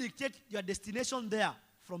 You only dictate your destination there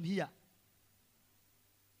from here.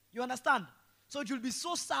 You understand? So it will be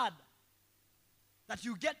so sad that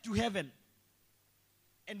you get to heaven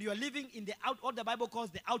and you are living in what the Bible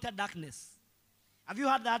calls the outer darkness. Have you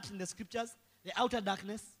heard that in the scriptures? The outer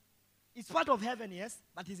darkness. It's part of heaven, yes,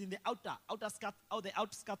 but it's in the the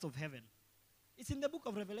outskirts of heaven. It's in the book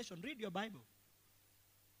of Revelation. Read your Bible.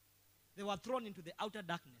 They were thrown into the outer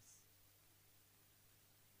darkness.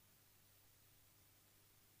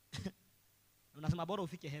 Unasema bora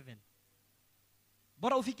ufike heaven.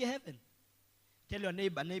 Bora ufike heaven. Tell your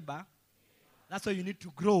neighbor, that's why you need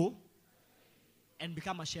to grow and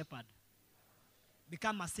become a shepherd.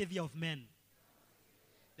 Become a savior of men.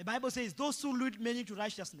 The Bible says, those who lead many to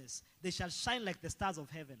righteousness, they shall shine like the stars of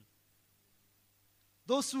heaven.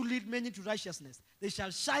 Those who lead many to righteousness, they shall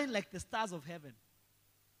shine like the stars of heaven.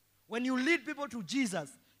 When you lead people to Jesus,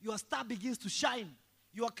 your star begins to shine.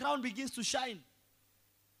 Your crown begins to shine.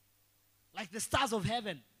 Like the stars of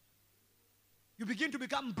heaven. You begin to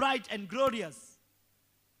become bright and glorious.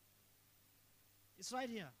 It's right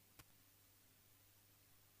here.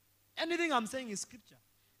 Anything I'm saying is scripture.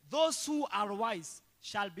 Those who are wise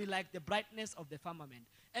shall be like the brightness of the firmament.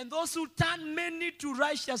 And those who turn many to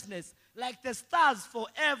righteousness, like the stars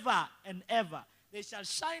forever and ever. They shall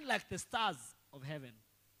shine like the stars of heaven.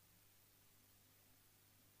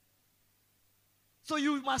 So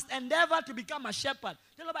you must endeavor to become a shepherd.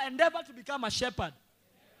 Tell about endeavor to become a shepherd.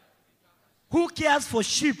 Who cares for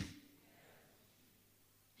sheep?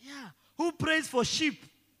 Yeah. Who prays for sheep?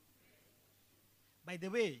 By the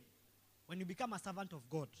way, when you become a servant of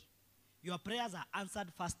God, your prayers are answered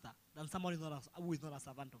faster than someone who is not a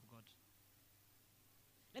servant of God.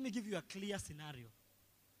 Let me give you a clear scenario.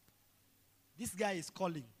 This guy is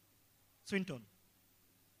calling Swinton.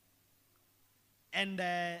 And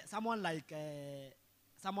someone like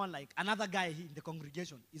another guy in the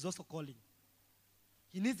congregation is also calling.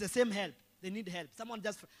 He needs the same help. They need help.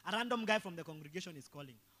 A random guy from the congregation is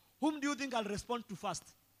calling. Whom do you think I'll respond to first?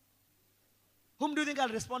 Whom do you think I'll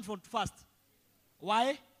respond to first?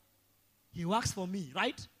 Why? He works for me,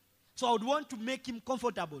 right? So I would want to make him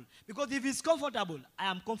comfortable. Because if he's comfortable, I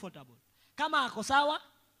am comfortable. Kama ako sawa,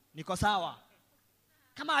 niko sawa.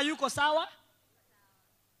 Kama hayuko sawa,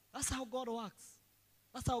 that's how God works.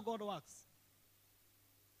 That's how God works.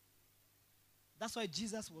 That's why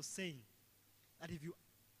Jesus was saying that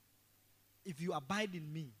if you abide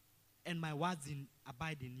in me and my words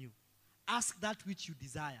abide in you, ask that which you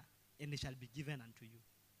desire and it shall be given unto you.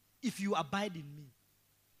 If you abide in me,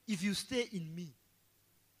 if you stay in me,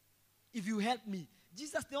 if you help me.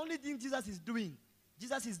 The only thing Jesus is doing,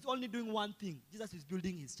 Jesus is only doing one thing. Jesus is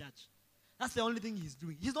building his church. That's the only thing he's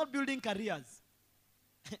doing. He's not building careers.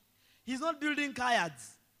 He's not building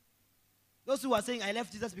kayaks. Those who are saying, I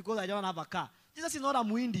left Jesus because I don't have a car. Jesus is not a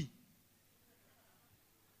muindi.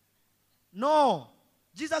 No.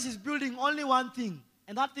 Jesus is building only one thing.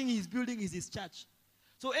 And that thing he's building is his church.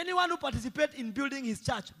 So anyone who participates in building his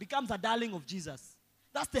church becomes a darling of Jesus.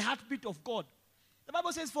 That's the heartbeat of God. The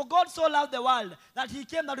Bible says, for God so loved the world that he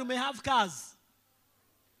came that we may have cars.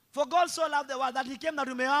 For God so loved the world that he came that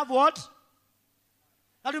we may have what?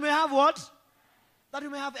 That we may have what? That we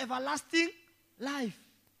may have everlasting life.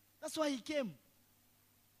 That's why he came.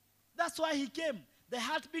 That's why he came. The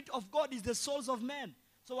heartbeat of God is the souls of men.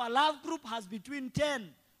 So our love group has between 10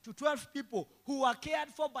 to 12 people who are cared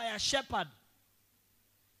for by a shepherd.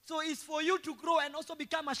 So it's for you to grow and also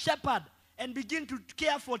become a shepherd and begin to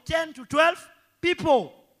care for 10 to 12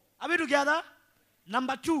 people. Are we together?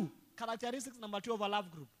 Number 2, characteristics number 2 of a love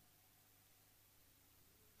group.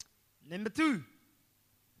 Number 2,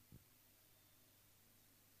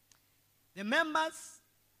 the members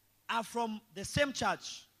are from the same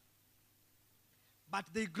church, but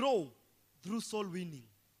they grow through soul winning.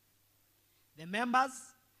 The members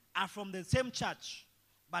are from the same church,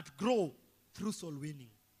 but grow through soul winning.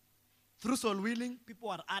 Through soul winning, people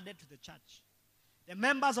are added to the church. The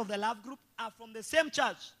members of the love group are from the same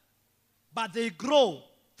church, but they grow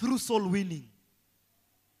through soul winning.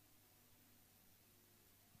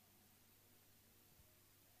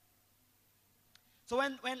 So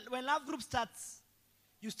when love group starts,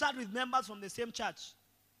 you start with members from the same church.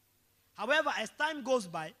 However, as time goes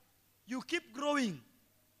by, you keep growing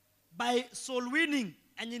by soul winning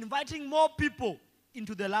and inviting more people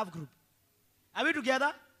into the love group. Are we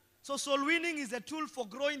together? So soul winning is a tool for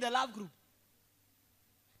growing the love group.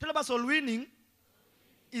 Tell about soul winning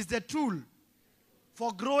is the tool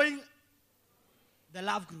for growing the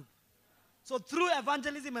love group. So through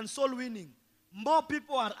evangelism and soul winning, more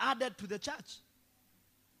people are added to the church.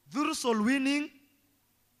 Through soul winning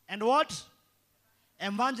and what?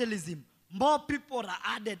 Evangelism, more people are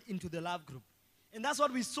added into the love group. And that's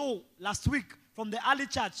what we saw last week from the early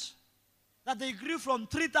church, that they grew from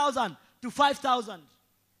 3,000 to 5,000.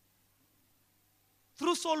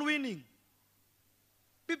 Through soul winning,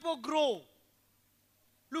 people grow.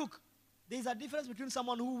 Look, there's a difference between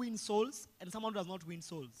someone who wins souls and someone who does not win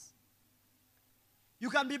souls. You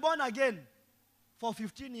can be born again for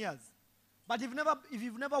 15 years, but if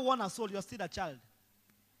you've never won a soul, you're still a child.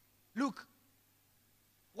 Look,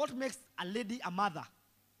 what makes a lady a mother?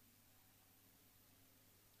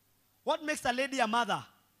 What makes a lady a mother?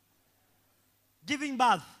 Giving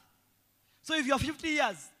birth. So if you're 50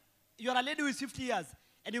 years, you're a lady who is 50 years,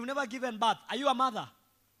 and you've never given birth, are you a mother?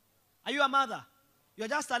 Are you a mother? You're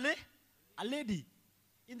just a lady.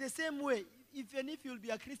 In the same way, even if you'll be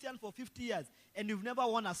a Christian for 50 years, and you've never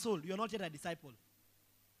won a soul, you're not yet a disciple.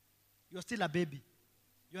 You're still a baby.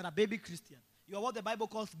 You're a baby Christian. You're what the Bible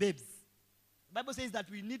calls babes. The Bible says that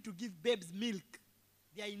we need to give babes milk.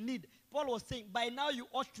 They are in need. Paul was saying, by now you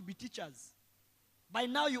ought to be teachers. By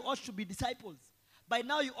now you ought to be disciples. By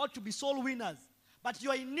now you ought to be soul winners. But you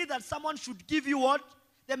are in need that someone should give you what?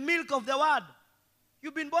 The milk of the word.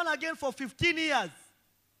 You've been born again for 15 years.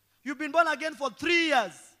 You've been born again for 3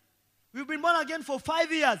 years. You've been born again for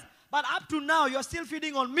 5 years. But up to now, you're still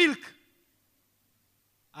feeding on milk.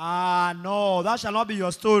 No, that shall not be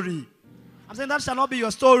your story. I'm saying that shall not be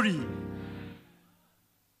your story.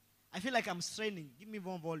 I feel like I'm straining. Give me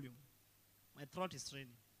more volume. My throat is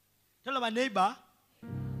straining. Tell my neighbor,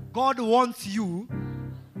 God wants you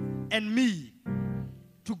and me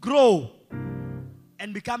to grow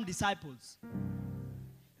and become disciples.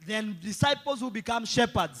 Then disciples will become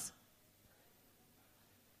shepherds.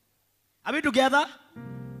 Are we together?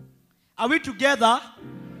 Are we together?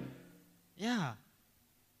 Yeah.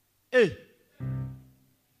 Hey.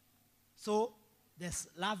 So, this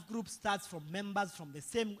love group starts from members from the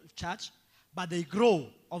same church, but they grow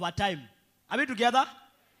over time. Are we together?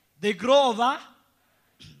 They grow over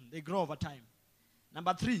time.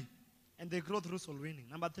 Number 3, and they grow through soul winning.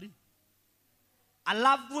 Number 3, a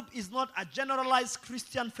love group is not a generalized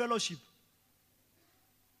Christian fellowship.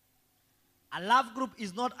 A love group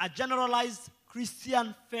is not a generalized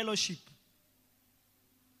Christian fellowship.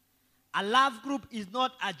 A love group is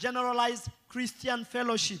not a generalized Christian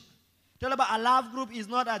fellowship. Tell about a love group is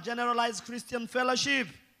not a generalized Christian fellowship.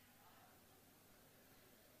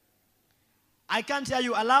 I can't hear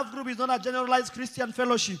you. A love group is not a generalized Christian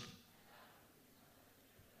fellowship.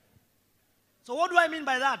 So what do I mean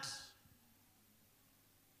by that?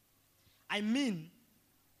 I mean,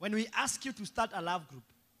 when we ask you to start a love group,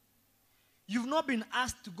 you've not been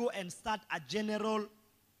asked to go and start a general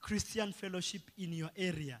Christian fellowship in your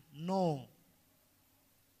area. No.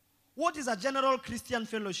 What is a general Christian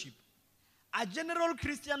fellowship? A general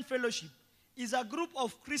Christian fellowship is a group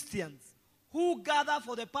of Christians who gather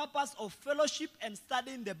for the purpose of fellowship and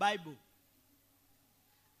studying the Bible.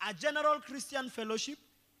 A general Christian fellowship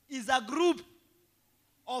is a group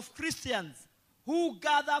of Christians who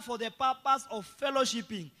gather for the purpose of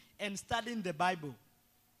fellowshipping and studying the Bible.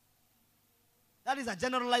 That is a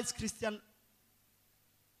generalized Christian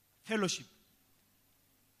fellowship.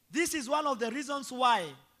 This is one of the reasons why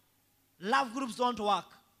love groups don't work.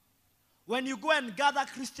 When you go and gather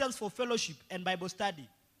Christians for fellowship and Bible study,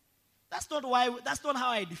 that's not how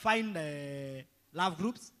I define love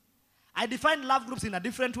groups. I define love groups in a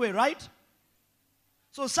different way, right?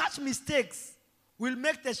 So such mistakes will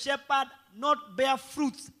make the shepherd not bear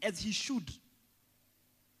fruits as he should.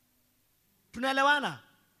 Tunaelewana?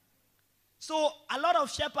 So a lot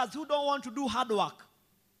of shepherds who don't want to do hard work,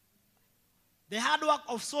 the hard work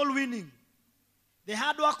of soul winning, the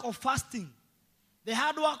hard work of fasting, the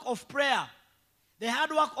hard work of prayer, the hard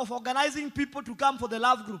work of organizing people to come for the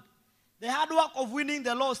love group, the hard work of winning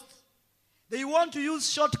the lost. They want to use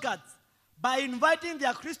shortcuts by inviting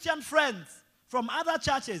their Christian friends from other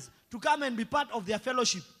churches to come and be part of their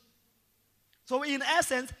fellowship. So in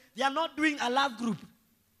essence, they are not doing a love group.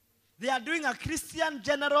 They are doing a Christian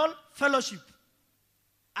general fellowship.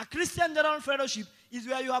 A Christian general fellowship is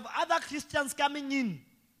where you have other Christians coming in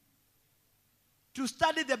to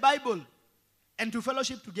study the Bible and to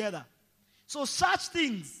fellowship together. So such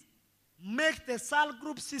things make the cell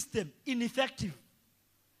group system ineffective.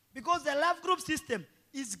 Because the love group system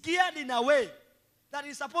is geared in a way that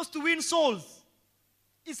is supposed to win souls.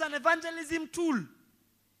 It's an evangelism tool.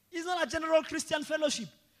 It's not a general Christian fellowship.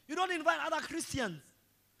 You don't invite other Christians.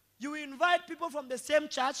 You invite people from the same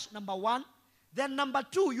church, number one. Then number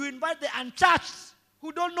two, you invite the unchurched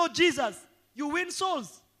who don't know Jesus. You win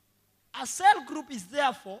souls. A cell group is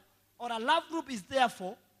therefore, or a love group is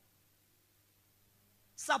therefore,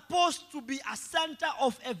 supposed to be a center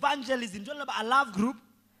of evangelism. Do you know about a love group?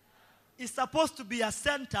 It's supposed to be a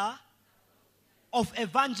center of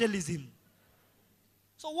evangelism.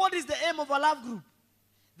 So what is the aim of a love group?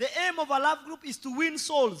 The aim of a love group is to win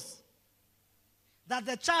souls, that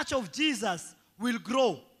the church of Jesus will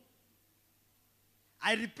grow.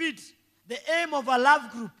 I repeat, the aim of a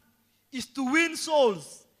love group is to win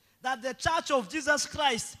souls, that the church of Jesus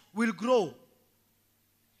Christ will grow.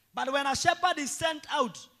 But when a shepherd is sent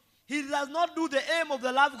out, he does not do the aim of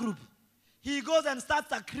the love group. He goes and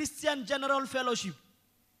starts a Christian general fellowship.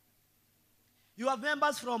 You have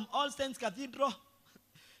members from All Saints Cathedral.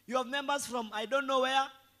 You have members from I don't know where,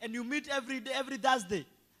 and you meet every day, every Thursday,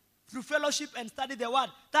 through fellowship and study the word.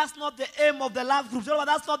 That's not the aim of the love group.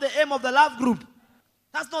 That's not the aim of the love group.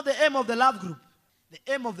 That's not the aim of the love group. The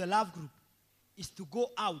aim of the love group is to go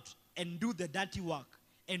out and do the dirty work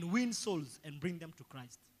and win souls and bring them to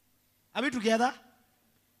Christ. Are we together?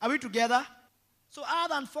 Are we together? So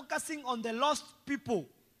other than focusing on the lost people,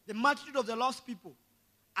 the multitude of the lost people,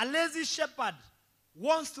 a lazy shepherd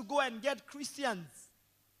wants to go and get Christians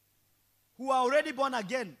who are already born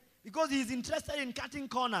again because he is interested in cutting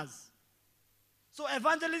corners. So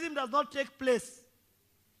evangelism does not take place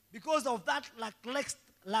because of that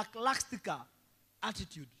lackluster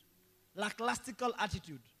attitude, lackluster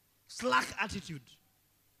attitude, slack attitude,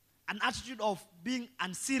 an attitude of being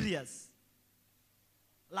unserious,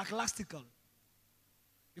 lackluster.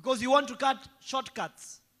 Because you want to cut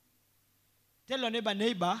shortcuts. Tell your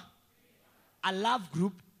neighbor, a love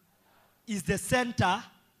group is the center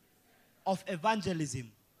of evangelism.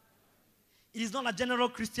 It is not a general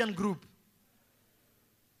Christian group.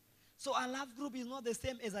 So a love group is not the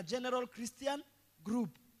same as a general Christian group.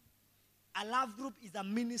 A love group is a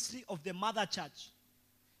ministry of the mother church.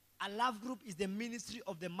 A love group is the ministry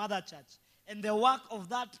of the mother church. And the work of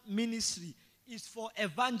that ministry is for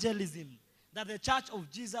evangelism, that the church of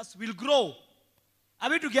Jesus will grow. Are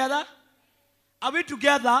we together? Are we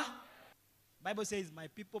together? Bible says, my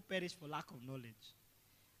people perish for lack of knowledge,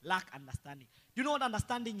 lack understanding. Do you know what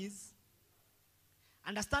understanding is?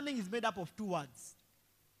 Understanding is made up of two words,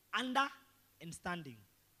 under and standing.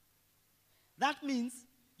 That means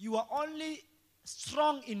you are only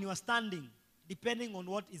strong in your standing depending on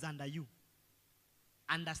what is under you.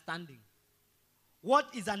 Understanding. What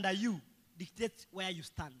is under you dictates where you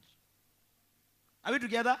stand. Are we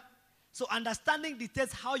together? So understanding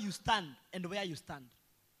dictates how you stand and where you stand.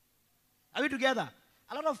 Are we together?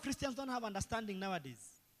 A lot of Christians don't have understanding nowadays.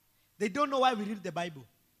 They don't know why we read the Bible.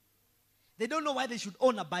 They don't know why they should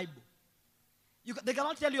own a Bible. They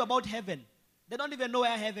cannot tell you about heaven. They don't even know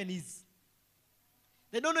where heaven is.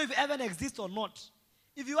 They don't know if heaven exists or not.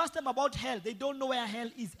 If you ask them about hell, they don't know where hell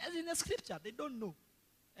is. As in the scripture, they don't know.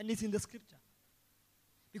 And it's in the scripture.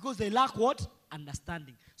 Because they lack what?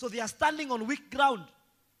 Understanding. So they are standing on weak ground,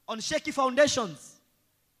 on shaky foundations.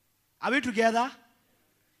 Are we together?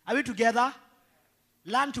 Are we together?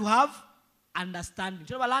 Learn to have understanding.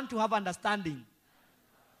 Learn to have understanding.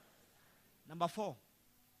 Number 4.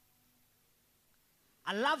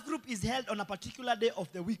 A love group is held on a particular day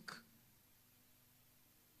of the week.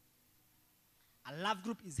 A love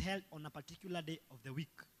group is held on a particular day of the week.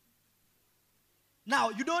 Now,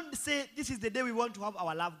 you don't say, this is the day we want to have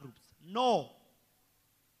our love groups. No.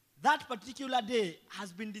 That particular day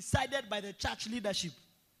has been decided by the church leadership.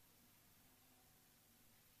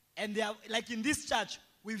 And they are, like in this church,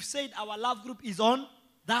 we've said our love group is on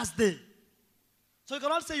Thursday. So you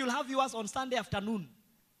cannot say you'll have yours on Sunday afternoon.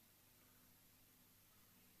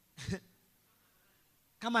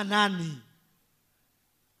 Come on, Nani.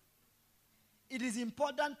 it is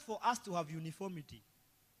important for us to have uniformity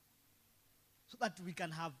so that we can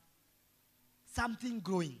have something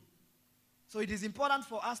growing. So it is important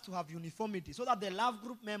for us to have uniformity so that the love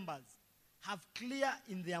group members have clear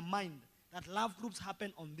in their mind that love groups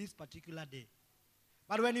happen on this particular day.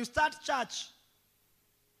 But when you start church,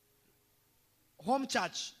 home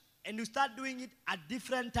church, and you start doing it at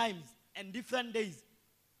different times and different days,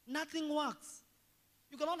 nothing works.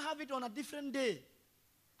 You cannot have it on a different day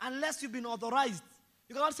unless you've been authorized.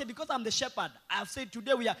 You cannot say, because I'm the shepherd, I have said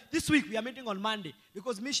this week we are meeting on Monday.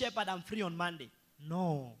 Because me shepherd, I'm free on Monday.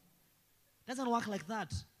 No. It doesn't work like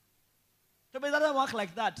that. It doesn't work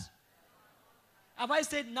like that. Have I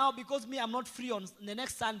said now, because me, I'm not free on the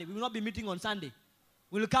next Sunday, we will not be meeting on Sunday.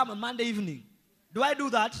 We'll come on Monday evening. Do I do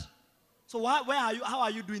that? So where are you? How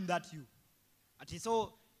are you doing that, you?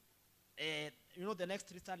 So, the next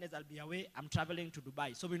 3 Sundays I'll be away. I'm traveling to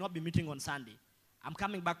Dubai. So we'll not be meeting on Sunday. I'm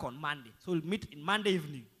coming back on Monday. So we'll meet in Monday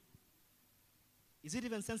evening. Is it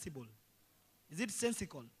even sensible? Is it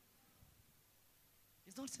sensical?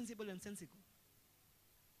 It's not sensible and sensical.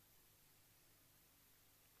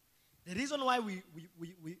 The reason why we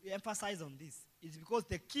emphasize on this is because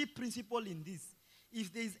the key principle in this,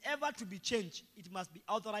 if there is ever to be change, it must be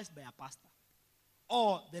authorized by a pastor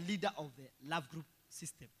or the leader of the love group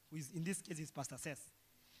system, who is, in this case, is Pastor Seth.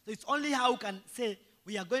 So it's only how we can say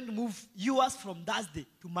we are going to move yours from Thursday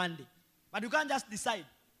to Monday. But you can't just decide.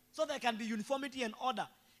 So there can be uniformity and order.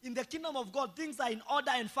 In the kingdom of God, things are in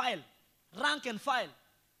order and file, rank and file.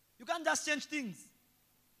 You can't just change things.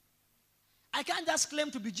 I can't just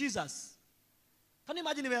claim to be Jesus. Can you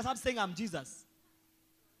imagine if I start saying I'm Jesus?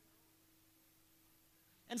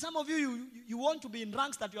 And some of you want to be in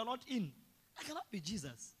ranks that you are not in. I cannot be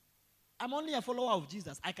Jesus. I'm only a follower of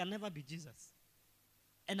Jesus. I can never be Jesus.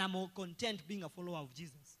 And I'm content being a follower of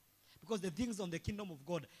Jesus. Because the things on the kingdom of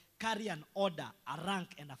God carry an order, a rank,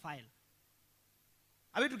 and a file.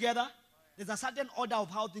 Are we together? There's a certain order of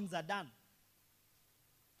how things are done.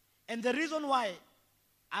 And the reason why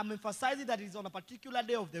I'm emphasizing that it's on a particular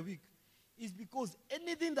day of the week is because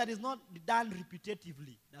anything that is not done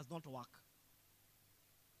repetitively does not work.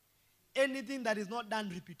 Anything that is not done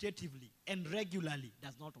repetitively and regularly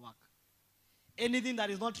does not work. Anything that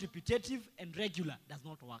is not repetitive and regular does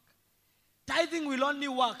not work. Tithing will only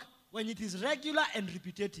work when it is regular and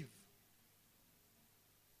repetitive.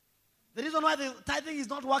 The reason why the tithing is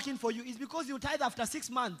not working for you is because you tithe after 6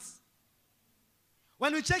 months.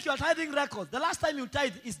 When we check your tithing records, the last time you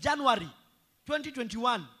tithe is January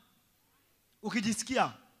 2021.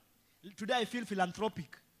 Ukijisikia. Today I feel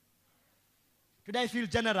philanthropic. Today I feel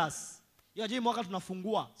generous. Mwaka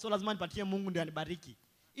tunafungua. So lazima nipatie Mungu ndiye anibariki.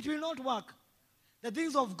 It will not work. The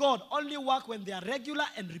things of God only work when they are regular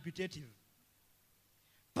and repetitive.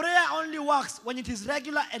 Prayer only works when it is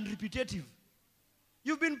regular and repetitive.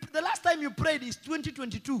 The last time you prayed is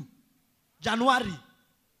 2022. January.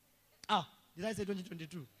 Did I say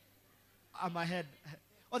 2022? I'm ahead.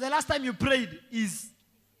 Or the last time you prayed is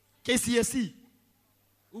KCSE.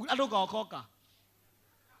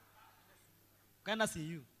 Can I see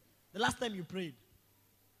you? The last time you prayed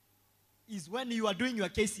is when you are doing your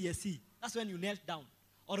KCSE. That's when you knelt down.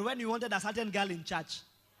 Or when you wanted a certain girl in church.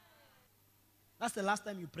 That's the last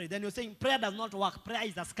time you prayed. Then you're saying prayer does not work. Prayer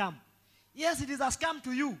is a scam. Yes, it is a scam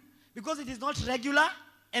to you because it is not regular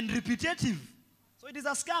and repetitive. So it is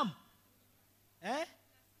a scam.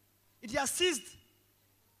 It has ceased.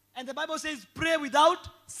 And the Bible says pray without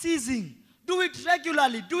ceasing. Do it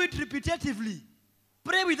regularly. Do it repetitively.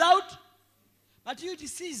 Pray without. But you, it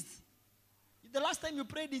is ceased. The last time you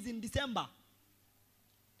prayed is in December.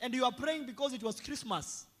 And you are praying because it was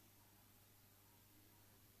Christmas.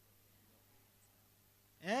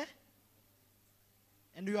 And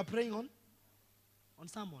you are praying on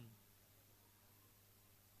someone.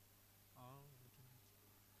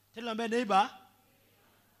 Tell your neighbor,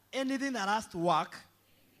 anything that has to work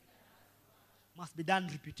must be done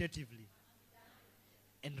repetitively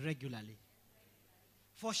and regularly.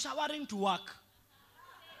 For showering to work,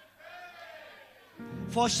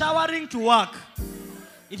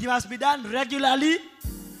 it must be done regularly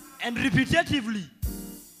and repetitively.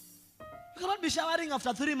 You cannot be showering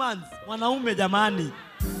after 3 months. Wanaume jamani.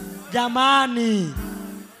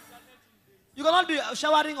 You cannot be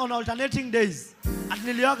showering on alternating days. Ati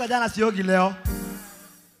nilioga jana siogi leo.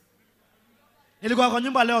 Nilikuwa kwa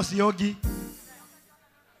nyumba leo siogi.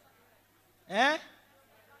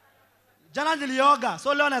 Jana nilioga,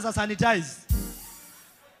 so leo naweza sanitize.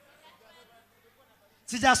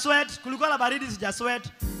 Sija sweat, kulikuwa na baridi sija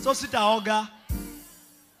sweat, so sitaoga.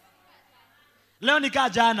 Leo nikaa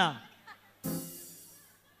jana.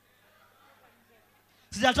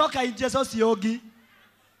 Sijatoka nje so siogi.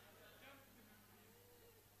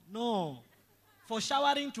 No. For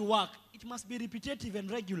showering to work, it must be repetitive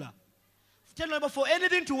and regular. Tell me, for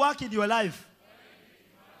anything to work in your life,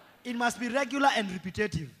 it must be regular and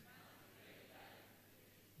repetitive.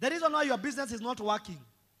 The reason why your business is not working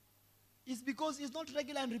is because it's not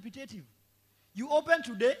regular and repetitive. You open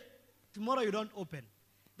today, tomorrow you don't open.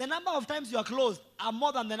 The number of times you are closed are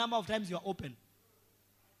more than the number of times you are open.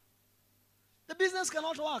 The business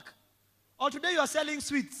cannot work. Or today you are selling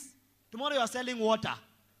sweets. Tomorrow you are selling water.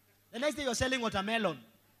 The next day you are selling watermelon.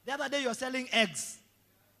 The other day you are selling eggs.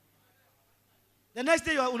 The next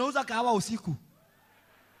day you unauza kahawa usiku.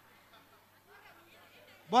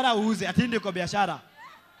 Bora uuze, ati ndio kwa biashara.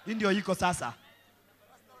 Ndio iko sasa.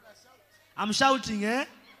 I'm shouting, eh?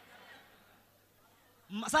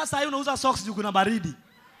 Sasa hiyo unauza socks juu kuna baridi.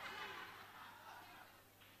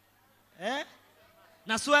 Eh?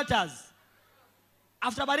 Na sweaters.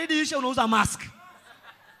 After baridi ishe unauza mask.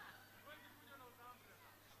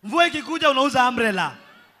 Mvua ikikuja unauza umbrella.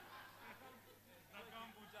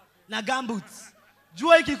 Na gumboots.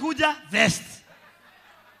 Jua ikikuja vest.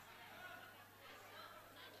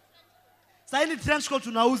 Sasa ni trench coat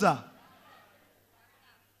unauza.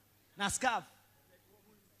 Na scarf.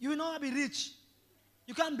 You will not be rich.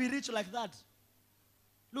 You can't be rich like that.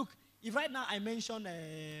 Look, if right now I mention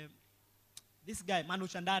this guy, Manu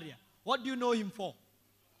Chandaria, what do you know him for?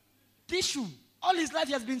 Tissue. All his life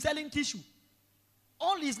he has been selling tissue.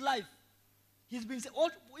 All his life. He's been saying, all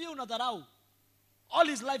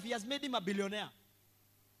his life he has made him a billionaire.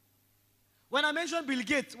 When I mention Bill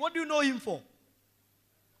Gates, what do you know him for?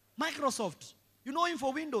 Microsoft. You know him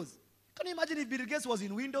for Windows. Can you imagine if Bill Gates was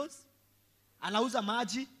in Windows? Anauza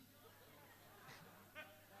maji.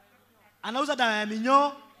 Anauza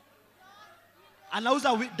daminyo.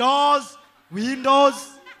 Anauza doors, windows,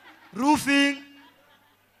 roofing,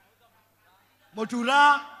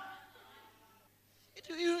 motura.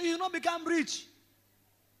 You not become rich.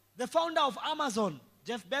 The founder of Amazon,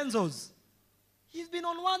 Jeff Bezos, he's been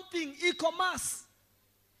on one thing, e-commerce.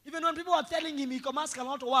 Even when people are telling him e-commerce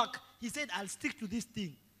cannot work, he said, I'll stick to this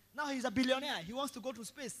thing. Now he's a billionaire. He wants to go to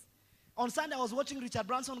space. On Sunday, I was watching Richard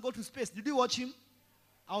Branson go to space. Did you watch him?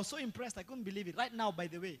 I was so impressed. I couldn't believe it. Right now, by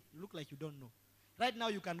the way, you look like you don't know. Right now,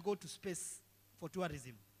 you can go to space for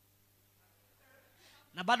tourism.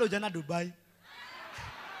 Na bado jana Dubai.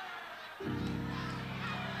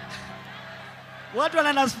 Watu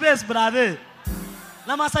wanaenda space, brother.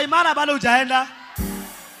 Na Masai Mara bado hujaenda.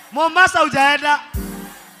 Mombasa hujaenda.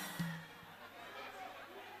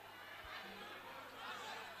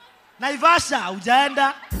 Naivasha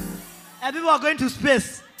hujaenda. And people are going to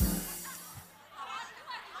space.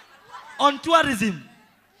 On tourism.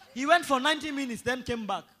 He went for 90 minutes, then came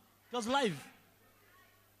back. It was live.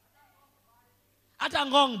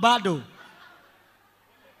 Atangong bado.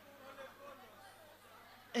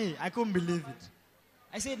 Hey, I couldn't believe it.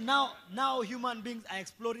 I said, now human beings are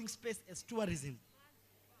exploring space as tourism.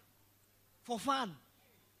 For fun.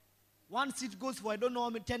 One seat goes for, I don't know how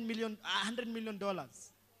many, $10 million, $100 million. Yeah.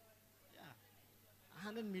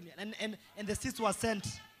 $100 million. And the seats were sent.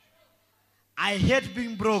 I hate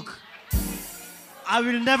being broke. I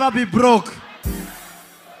will never be broke.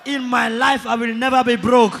 In my life, I will never be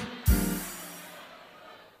broke.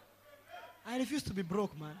 I refuse to be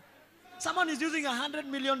broke, man. Someone is using $100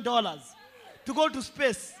 million to go to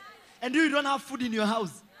space, and you don't have food in your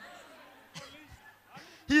house.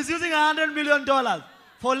 He's using $100 million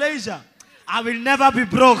for leisure. I will never be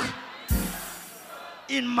broke.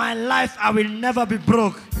 In my life, I will never be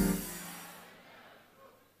broke.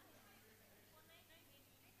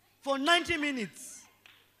 For 90 minutes,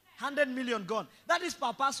 100 million gone. That is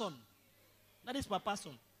per person. That is per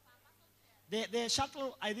person. The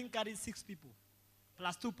shuttle, I think, carries 6 people,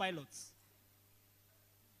 plus 2 pilots.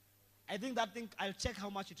 I think that thing, I'll check how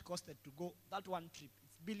much it costed to go that one trip.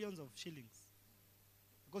 It's billions of shillings.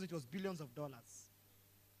 Because it was billions of dollars.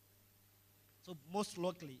 So most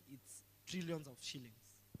locally, it's trillions of shillings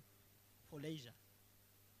for leisure.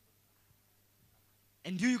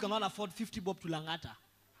 And you cannot afford 50 bob to Langata.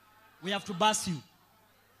 We have to bus you.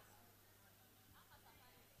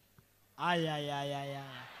 Ay.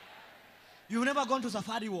 You've never gone to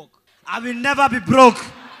safari walk. I will never be broke.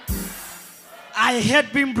 I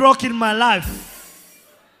hate being broke in my life.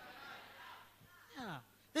 Yeah.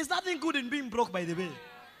 There's nothing good in being broke, by the way.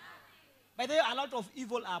 By the way, a lot of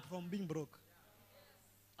evil are from being broke.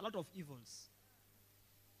 A lot of evils.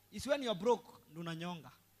 It's when you're broke, nunanyonga.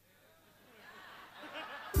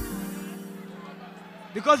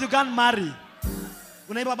 Because you can't marry.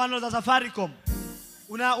 Unaiba bundles za Safaricom.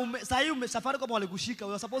 Safaricom walikushika.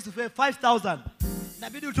 We were supposed to pay 5,000.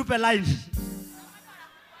 Inabidi utupe line.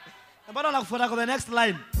 Na bado wanakufuata kwa the next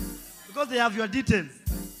line. Because they have your details.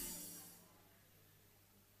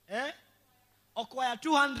 Okoa ya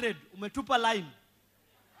 200 umetupa line.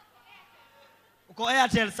 Uko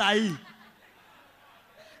Airtel sahi.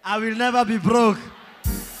 I will never be broke.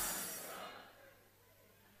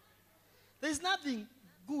 There is nothing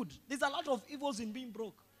good. There's a lot of evils in being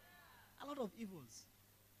broke. A lot of evils.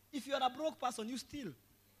 If you are a broke person, you steal.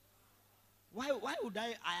 Why would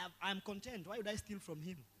I am content. Why would I steal from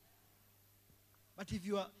him? But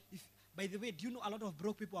by the way, do you know a lot of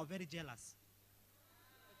broke people are very jealous?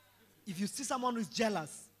 If you see someone who is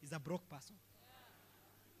jealous, he's a broke person.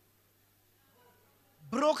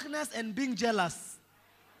 Brokenness and being jealous.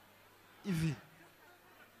 If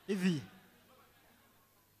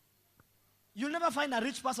you'll never find a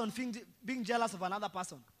rich person being jealous of another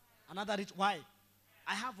person. Another rich. Why?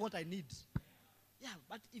 I have what I need. Yeah,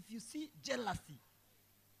 but if you see jealousy.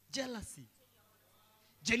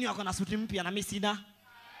 Jenny wako na suti mpya na mimi sina.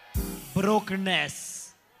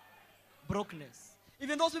 Brokenness.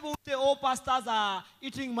 Even those people who say, oh, pastors are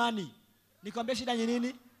eating money. Nikwambia shida ni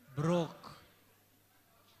nini? Broke.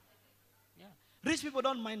 Yeah. Rich people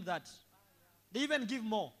don't mind that. They even give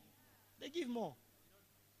more. They give more.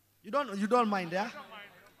 You don't mind, yeah?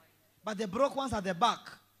 But the broke ones at the back.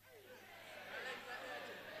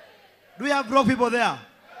 Do we have broke people there?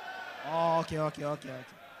 Oh, okay.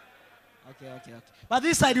 But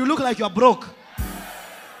this side, you look like you are broke.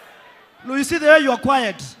 Look, you see the way you are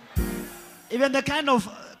quiet. Even the kind of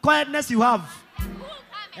quietness you have.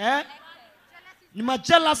 Ni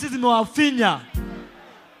jealousy zimewafinya.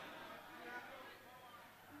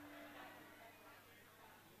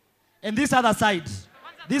 And this other side.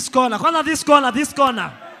 This corner. This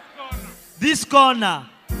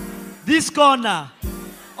corner.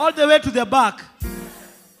 All the way to the back.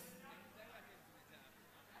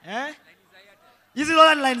 Hizi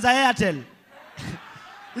lola ni line za Airtel.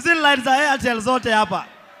 Hizi line za Airtel zote hapa.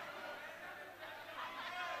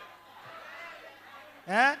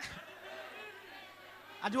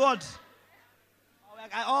 At what?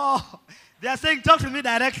 They are saying talk to me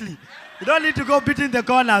directly. You don't need to go beating the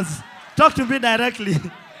corners. Talk to me directly.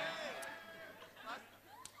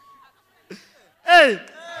 Hey,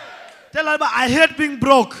 tell them I hate being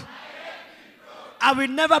broke. I will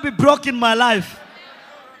never be broke in my life.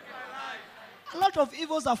 A lot of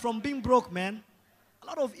evils are from being broke, man. A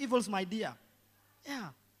lot of evils, my dear. Yeah,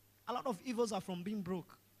 a lot of evils are from being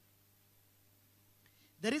broke.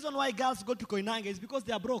 The reason why girls go to Koinange is because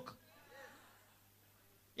they are broke.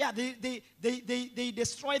 Yeah, they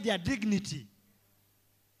destroy their dignity.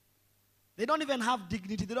 They don't even have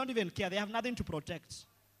dignity. They don't even care. They have nothing to protect.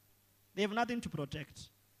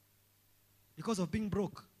 Because of being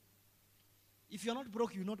broke. If you're not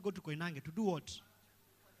broke, you will not go to Koinange. To do what?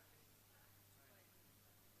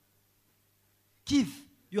 Keith,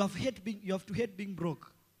 you have to hate being broke.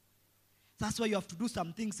 That's why you have to do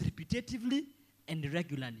some things repetitively and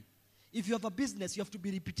regularly. If you have a business, you have to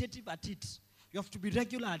be repetitive at it. You have to be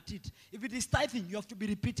regular at it. If it is tithing, you have to be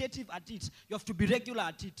repetitive at it. You have to be regular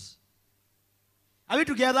at it. Are we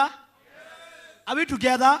together? Yes. Are we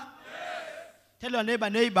together? Yes. Tell your neighbor,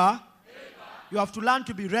 you have to learn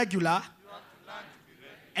to be regular,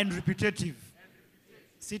 and repetitive.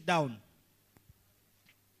 Sit down.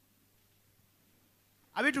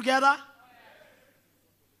 Are we together?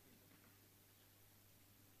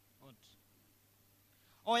 What?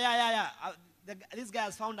 Oh, yeah. This guy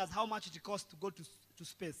has found us how much it costs to go to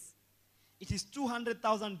space. It is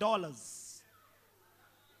 $200,000.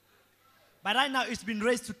 But right now it's been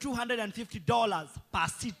raised to $250 per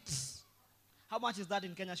seat. How much is that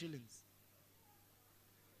in Kenya shillings?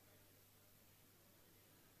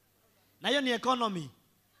 Na hiyo ni economy.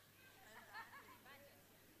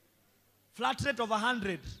 Flat rate of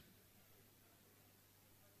 100.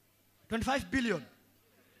 25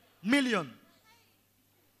 million.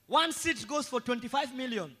 One seat goes for 25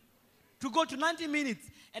 million. To go to 90 minutes.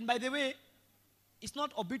 And by the way, it's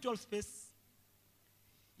not orbital space.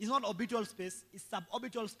 It's not orbital space. It's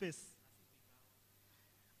suborbital space.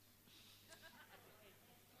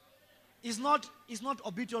 It's not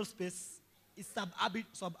orbital space. It's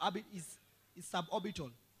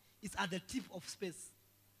suborbital. It's at the tip of space.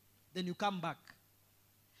 Then you come back.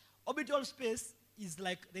 Orbital space is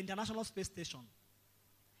like the International Space Station.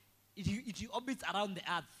 It orbits around the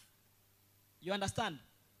Earth. You understand?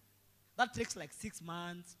 That takes like 6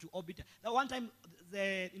 months to orbit. The one time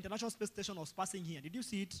the International Space Station was passing here. Did you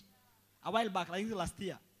see it? A while back, I think last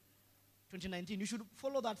year, 2019. You should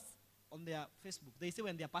follow that on their Facebook. They say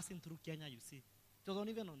when they are passing through Kenya, you see. It was not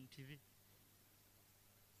even on TV.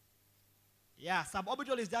 Yeah,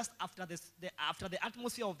 suborbital is just after after the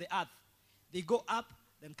atmosphere of the earth. They go up,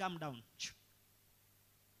 then come down.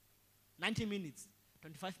 90 minutes,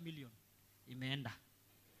 25 million. Imeenda.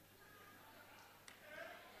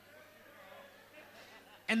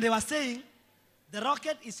 And they were saying the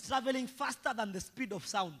rocket is traveling faster than the speed of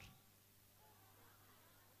sound.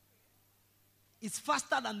 It's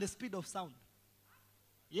faster than the speed of sound.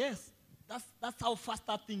 Yes, that's how fast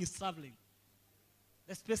that thing is traveling.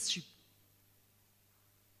 The spaceship.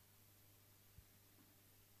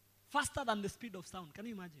 Faster than the speed of sound. Can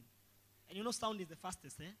you imagine? And you know sound is the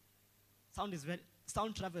fastest, eh?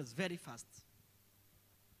 Sound travels very fast.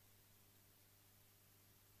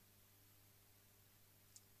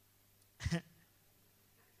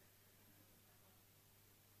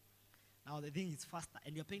 Now the thing is faster,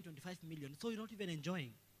 and you're paying 25 million, so you're not even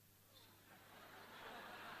enjoying.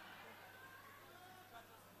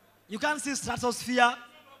 You can't see stratosphere,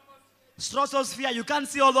 you can't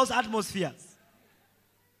see all those atmospheres.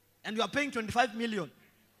 And you are paying 25 million.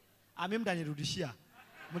 Mtanirudishia.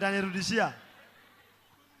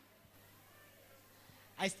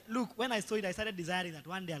 Look, when I saw it, I started desiring that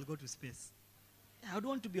one day I'll go to space. I would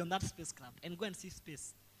want to be on that spacecraft and go and see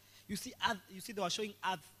space. You see Earth, they were showing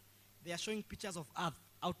Earth. They are showing pictures of Earth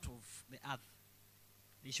out of the Earth.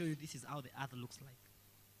 They show you this is how the Earth looks like.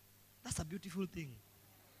 That's a beautiful thing.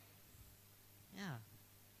 Yeah.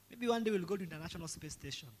 Maybe one day we'll go to International Space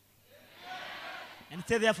Station. And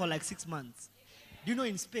stay there for like 6 months. Do you know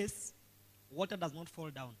in space, water does not fall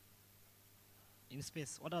down? In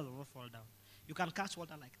space, water does not fall down. You can catch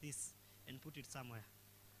water like this and put it somewhere.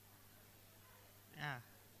 Yeah.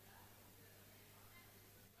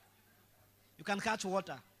 You can catch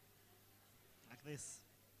water like this.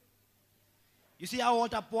 You see how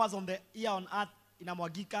water pours on the here on earth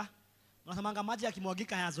inamwagika? Unasemanga maji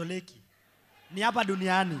yakimwagika hayazoleki. Ni hapa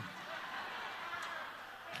duniani.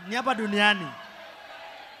 Ni hapa duniani.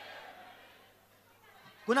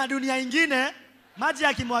 Kuna dunia ingine maji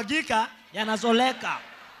yakimwagika yanazoleka.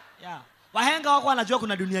 Yeah. Wahenga wako wanajua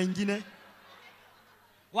kuna dunia ingine.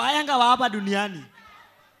 Wahenga wa hapa duniani.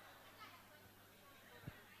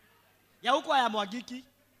 Ya huko hayamwagiki.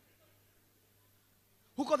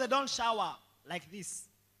 Huko they don't shower like this.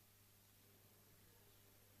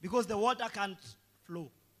 Because the water can't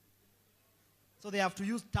flow. So they have to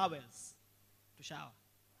use towels to shower.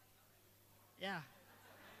 Yeah.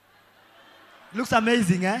 Looks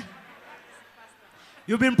amazing, eh?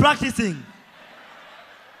 You've been practicing.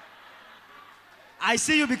 I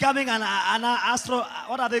see you becoming an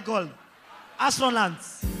what are they called?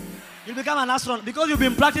 Astronauts. You'll become an astronaut. Because you've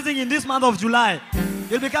been practicing in this month of July,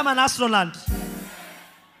 you'll become an astronaut.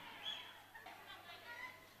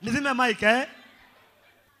 Listen to Mike, eh?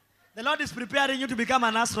 The Lord is preparing you to become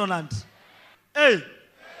an astronaut. Hey!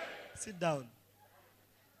 Sit down.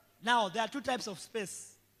 Now, there are two types of space.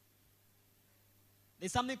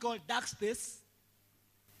 There's something called dark space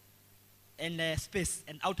and space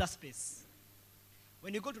and outer space.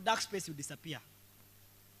 When you go to dark space, you disappear.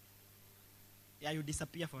 Yeah, you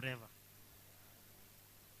disappear forever.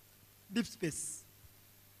 Deep space.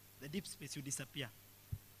 The deep space, you disappear.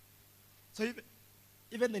 So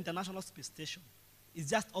even the International Space Station is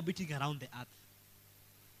just orbiting around the Earth.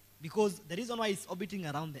 Because the reason why it's orbiting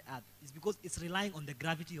around the Earth is because it's relying on the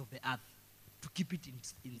gravity of the Earth to keep it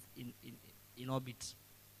in orbit.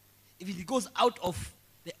 If it goes out of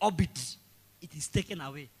the orbit, it is taken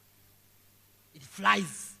away. It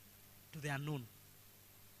flies to the unknown.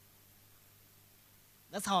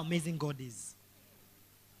 That's how amazing God is.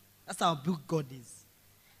 That's how big God is.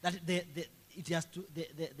 That the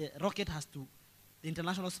rocket has to, the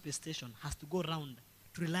International Space Station has to go around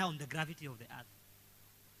to rely on the gravity of the Earth.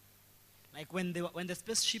 Like when the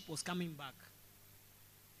spaceship was coming back,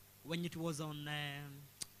 when it was on,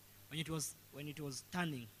 when it was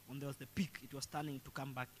turning, when there was the peak, it was turning to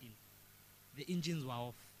come back in. The engines were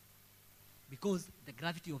off because the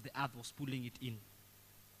gravity of the Earth was pulling it in.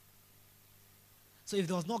 So if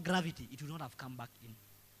there was no gravity, it would not have come back in.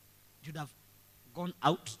 It would have gone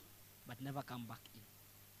out, but never come back in.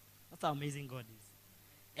 That's how amazing God is.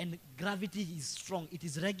 And gravity is strong. It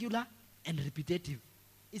is regular and repetitive.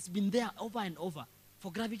 It's been there over and over.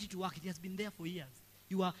 For gravity to work, it has been there for years.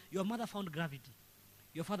 Your mother found gravity.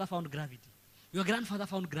 Your father found gravity. Your grandfather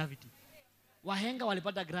found gravity. Wahenga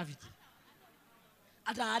walipata gravity.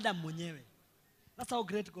 Hata Adam mwenyewe. That's how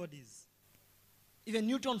great God is. Even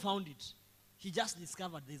Newton found it. He just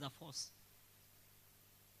discovered there's a force.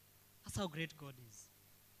 That's how great God is.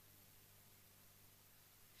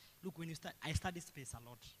 Look, I study space a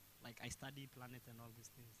lot. Like I study planets and all these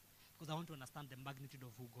things. Because I want to understand the magnitude of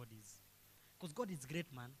who God is. Because God is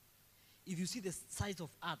great, man. if you see the size of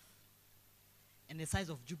Earth and the size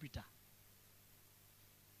of Jupiter,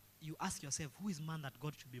 you ask yourself, who is man that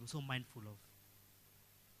God should be so mindful of?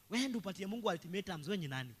 Wewe ndio upatie Mungu ultimatums, wewe ni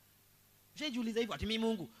nani? Ushajiuliza hivyo ati mimi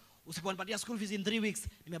Mungu usiponipatia school fees in 3 weeks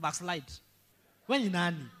nime backslide. Wewe ni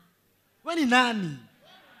nani? Wewe ni nani?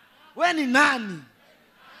 Wewe ni nani?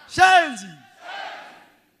 Shenzi.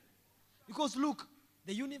 Because look,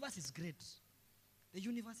 the universe is great. The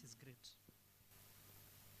universe is great.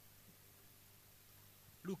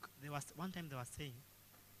 Look, there was one time they were saying,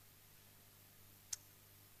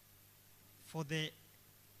 for the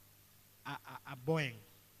a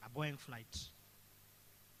Boeing flight,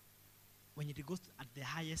 when it goes at the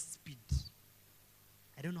highest speed,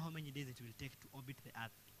 I don't know how many days it will take to orbit the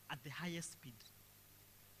Earth. At the highest speed,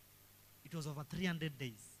 it was over 300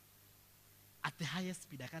 days. At the highest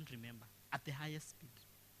speed, I can't remember. At the highest speed.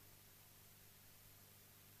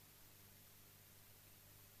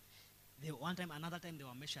 One time, another time they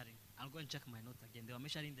were measuring. I'll go and check my notes again. They were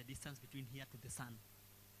measuring the distance between here to the sun.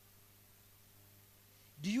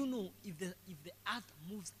 Do you know if the Earth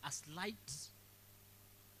moves a slight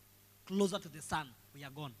closer to the sun, we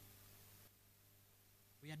are gone.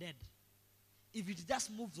 We are dead. If it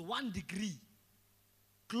just moves 1 degree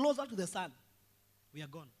closer to the sun, we are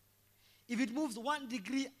gone. If it moves 1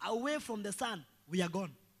 degree away from the sun, we are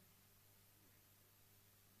gone.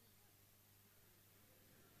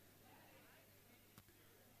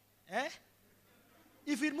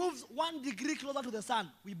 If it moves 1 degree closer to the sun,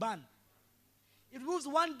 we burn. If it moves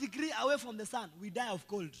 1 degree away from the sun, we die of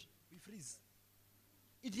cold. We freeze.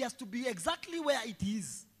 It has to be exactly where it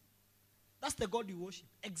is. That's the God you worship.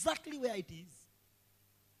 Exactly where it is.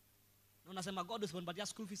 No, unasema God usiponipatia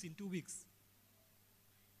school fees in 2 weeks,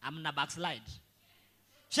 I'm na backslide.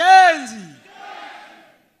 Shenzi.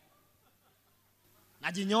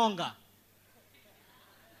 Najinyonga.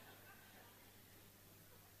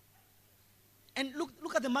 And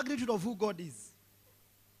look at the magnitude of who God is.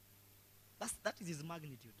 That is his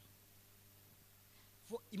magnitude.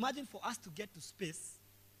 Imagine for us to get to space,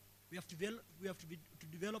 we have to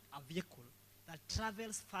develop a vehicle that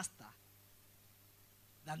travels faster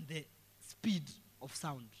than the speed of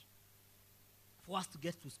sound for us to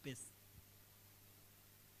get to space.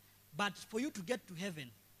 But for you to get to heaven,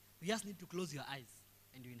 you just need to close your eyes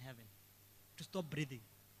and you're in heaven. To stop breathing.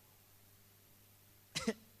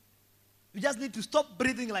 You just need to stop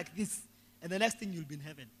breathing like this, and the next thing you'll be in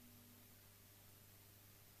heaven.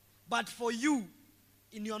 But for you,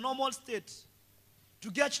 in your normal state, to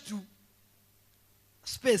get to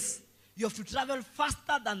space, you have to travel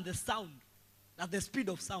faster than the sound, than the speed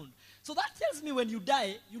of sound. So that tells me when you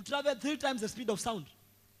die, you travel 3 times the speed of sound.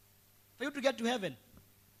 For you to get to heaven,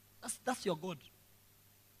 that's your God.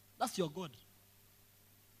 That's your God.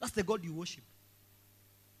 That's the God you worship.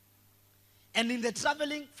 And in the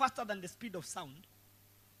traveling faster than the speed of sound,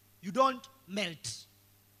 you don't melt.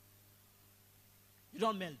 You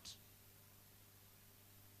don't melt.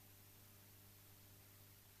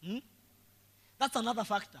 That's another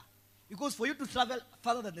factor. Because for you to travel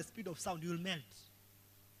further than the speed of sound, you will melt.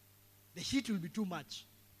 The heat will be too much.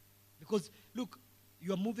 Because, look,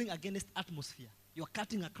 you are moving against atmosphere. You are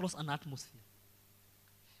cutting across an atmosphere.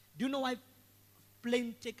 Do you know why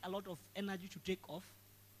planes take a lot of energy to take off?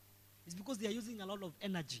 It's because they are using a lot of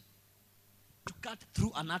energy to cut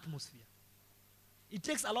through an atmosphere. It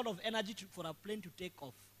takes a lot of energy for a plane to take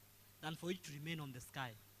off than for it to remain on the sky.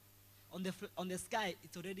 On the sky,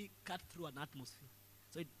 it's already cut through an atmosphere.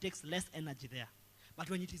 So it takes less energy there. But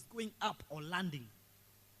when it is going up or landing,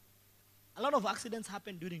 a lot of accidents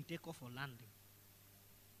happen during takeoff or landing.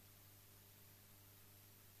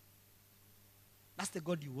 That's the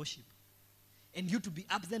God you worship. And you to be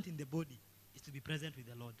absent in the body is to be present with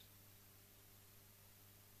the Lord.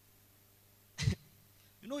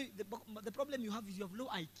 You know, the problem you have is you have low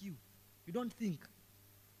IQ. You don't think.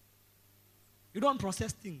 You don't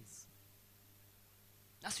process things.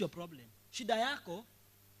 That's your problem. Shida yako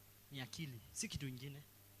ni akili, si kitu ingine.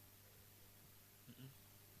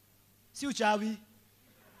 Si uchawi.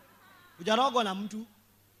 Hujarogwa na mtu.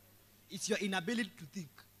 It's your inability to think.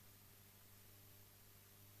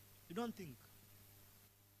 You don't think.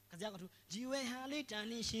 Kazi yako tu, jiwe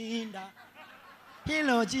halitanishinda.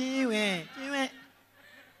 Hilo jiwe.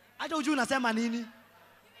 Hata ujui unasema nini?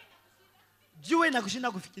 Jiwe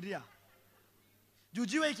inakushinda kufikiria.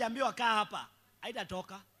 Jiwe ikiambiwa kaa hapa,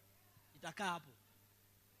 haitatoka. Itakaa hapo.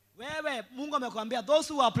 Wewe, Mungu amekwambia,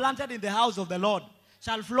 those who are planted in the house of the Lord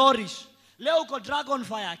shall flourish. Leo uko Dragon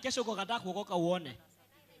Fire, kesho uko kataa kuokoka uone.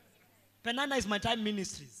 Penana is my time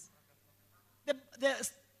ministries. The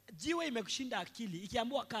jiwe imekushinda akili,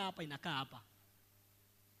 ikiambiwa kaa hapa inakaa hapa.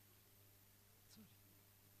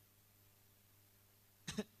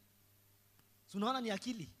 Si unaona ni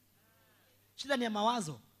akili. Shida ni ya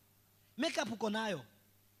mawazo. Makeup uko nayo.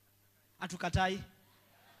 Hatukatai.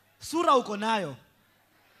 Sura uko nayo.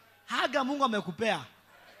 Haga Mungu amekupea.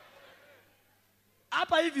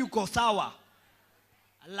 Hapa hivi uko sawa.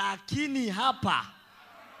 Lakini hapa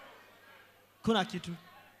kuna kitu.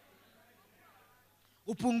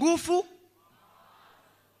 Upungufu.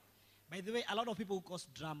 By the way, a lot of people who cause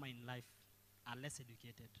drama in life are less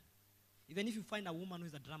educated. Even if you find a woman who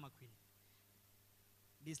is a drama queen,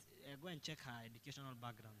 go and check her educational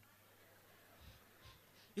background.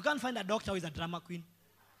 You can't find a doctor who is a drama queen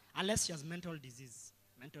unless she has mental disease,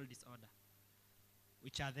 mental disorder,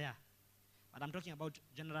 which are there. But I'm talking about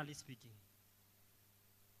generally speaking.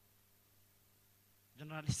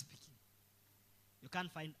 Generally speaking. You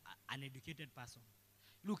can't find an educated person.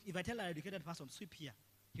 Look, if I tell an educated person, sweep here,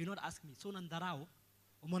 he will not ask me, so nandharau,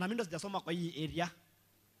 umona mimi ndo sijasoma kwa hii area.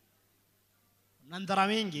 Nandhara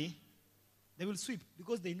wengi, they will sweep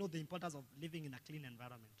because they know the importance of living in a clean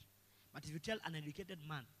environment. But if you tell an educated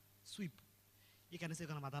man, sweep, he can say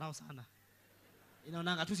kuna madharau sana.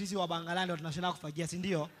 Inaonanga tu sisi wa Bangala ndio tunashinda kufagia, si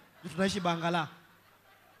ndio? Tunaishi Bangala.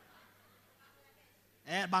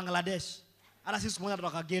 Bangladesh. Hata sisi siku moja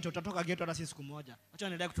tutatoka ghetto hata sisi siku moja. Acha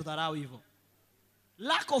niendelee kutudharau hivyo.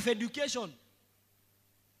 Lack of education.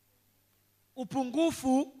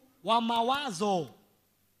 Upungufu wa mawazo.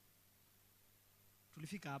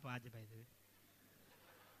 Tulifika hapa aje by the way?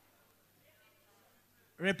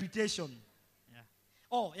 Reputation. Yeah.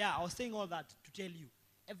 Oh, yeah, I was saying all that to tell you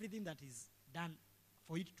everything that is done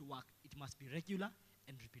for it to work, it must be regular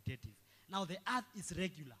and repetitive. Now the earth is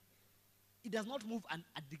regular. It does not move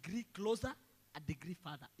a degree closer, a degree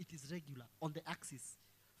further. It is regular on the axis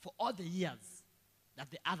for all the years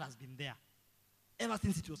that the earth has been there, ever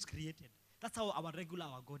since it was created. That's how our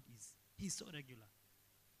God is. He's so regular.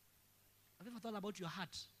 Have you ever thought about your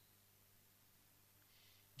heart?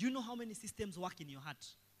 Do you know how many systems work in your heart?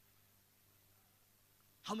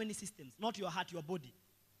 How many systems? Not your heart, your body.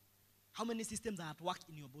 How many systems are at work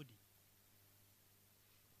in your body?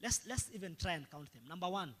 Let's even try and count them. Number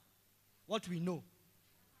one, what we know.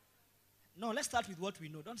 No, let's start with what we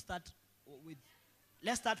know. Let's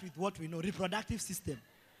start with what we know. Reproductive system.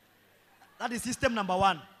 That is system number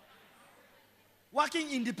one.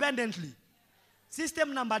 Working independently.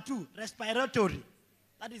 System number two, respiratory.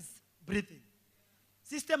 That is breathing.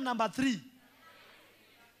 System number three.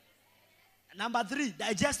 Number three,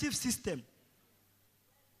 digestive system.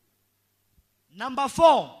 Number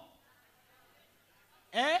four,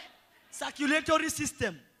 circulatory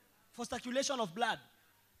system for circulation of blood.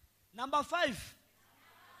 Number five,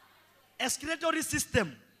 excretory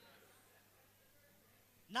system.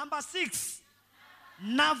 Number six,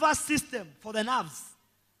 nervous system for the nerves.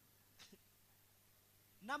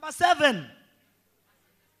 Number seven,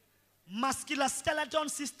 musculoskeleton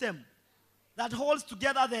system that holds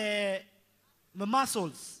together the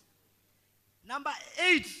muscles. Number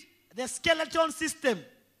eight, the skeleton system.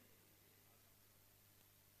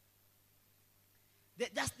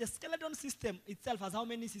 Just the skeleton system itself has how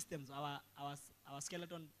many systems? Our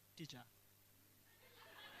skeleton teacher.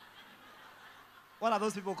 What are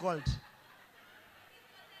those people called?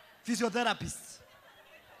 Physiotherapists.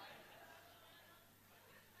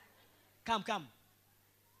 Come.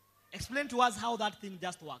 Explain to us how that thing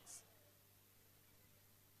just works.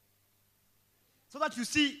 So that you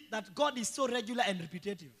see that God is so regular and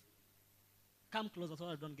repetitive. Come closer so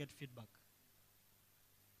I don't get feedback.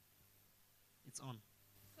 It's on.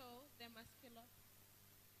 So the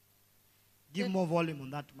Give more volume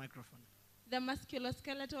on that microphone. The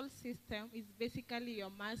musculoskeletal system is basically your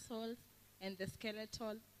muscles and the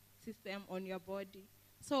skeletal system on your body.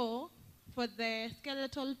 So for the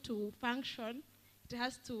skeletal to function, it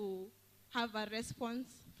has to have a response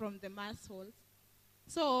from the muscles.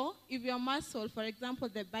 So if your muscle, for example,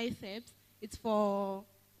 the biceps, it's for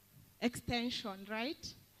extension,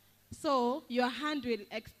 right? So your hand will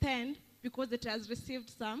extend because it has received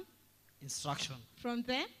some instruction from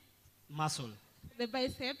the muscle. The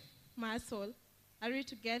bicep muscle. Are we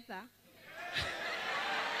together?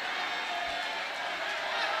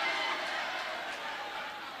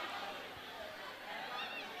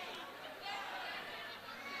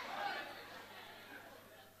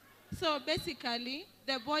 So basically,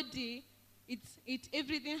 the body,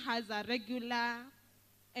 everything has a regular,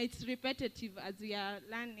 it's repetitive as we are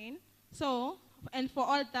learning. So, and for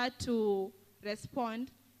all that to respond,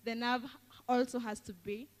 the nerve also has to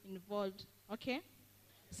be involved, okay?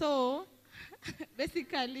 So,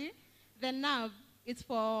 basically, the nerve is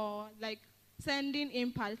for like sending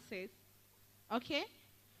impulses, okay?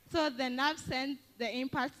 So the nerve sends the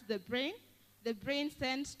impulse to the brain, the brain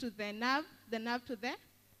sends to the nerve to the...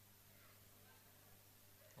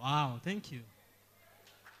 Wow, thank you.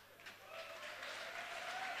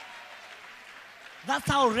 That's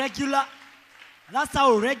how regular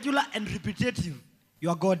and repetitive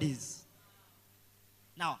your God is.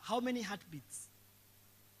 Now, how many heartbeats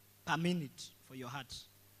per minute for your heart?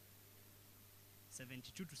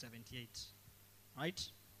 72 to 78,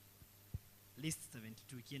 right? Least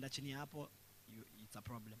 72. Ikienda chini hapo, it's a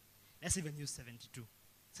problem. Let's even use 72.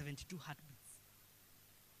 72 heartbeats.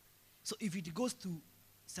 So if it goes to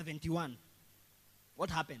 71, what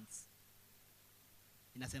happens?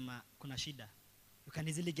 Inasema kuna shida. You can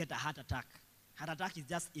easily get a heart attack. Heart attack is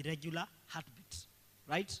just irregular heartbeat,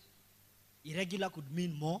 right? Irregular could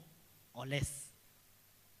mean more or less.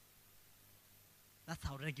 That's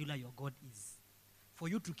how regular your God is. For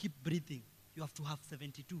you to keep breathing, you have to have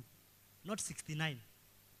 72, not 69.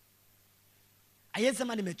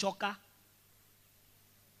 Ayesema nimechoka.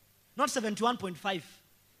 Not 71.5.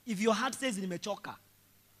 If your heart says nimechoka,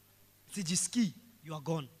 sijiski, you are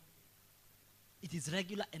gone. It is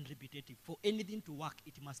regular and repetitive. For anything to work,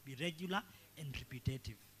 it must be regular and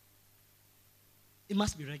repetitive. It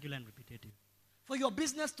must be regular and repetitive. For your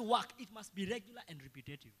business to work, it must be regular and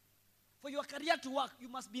repetitive. For your career to work, you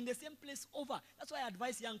must be in the same place over. That's why I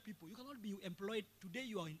advise young people. You cannot be employed. Today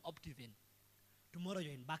you are in Optiven. Tomorrow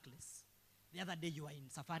you're in Barclays. The other day you are in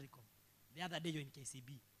Safaricom. The other day you're in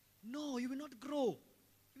KCB. No, you will not grow.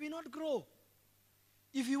 You will not grow.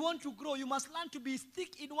 If you want to grow, you must learn to be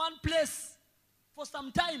stick in one place for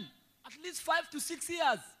some time, at least 5 to 6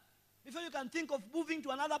 years, before you can think of moving to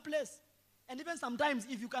another place. And even sometimes,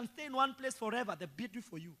 if you can stay in one place forever, the better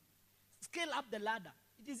for you. Scale up the ladder.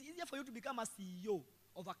 It is easier for you to become a CEO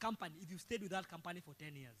of a company if you stayed with that company for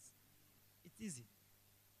 10 years. It's easy.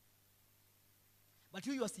 But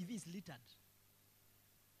your CV is littered.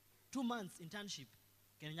 2 months internship,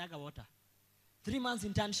 Kenyaga Water. 3 months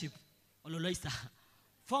internship, Ololoisa.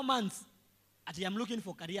 4 months, ati I'm looking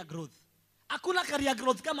for career growth. Hakuna career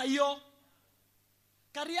growth kama hiyo.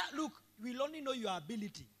 Career, look, we'll only know your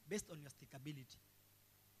ability based on your stickability.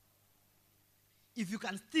 If you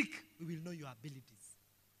can stick, we will know your abilities.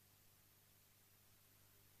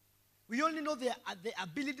 We only know the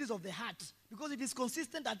abilities of the heart because it is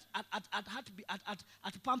consistent at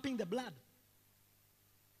pumping the blood.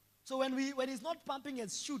 So when it's not pumping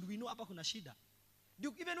as should, we know hapa kuna shida.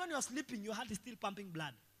 Even when you are sleeping, your heart is still pumping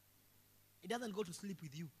blood. It doesn't go to sleep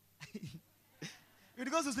with you. If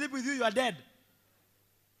it goes to sleep with you, you are dead.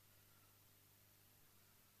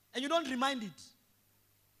 And you don't remind it.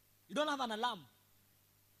 You don't have an alarm.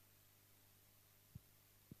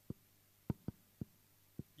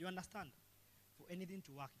 You understand? For anything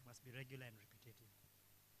to work, it must be regular and repetitive.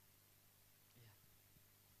 Yeah.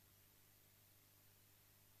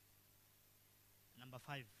 Number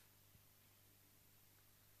 5.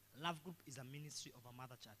 Love group is a ministry of our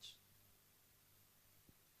mother church.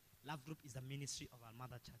 Love group is a ministry of our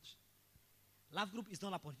mother church. Love group is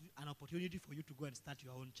not an opportunity for you to go and start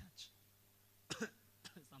your own church.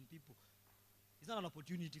 Some people. It's not an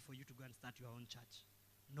opportunity for you to go and start your own church.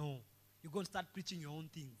 No. You go and start preaching your own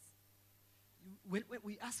things. When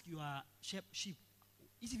we ask your sheep,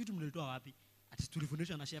 is it to wapi? At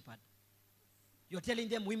to a shepherd. You're telling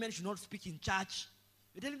them women should not speak in church.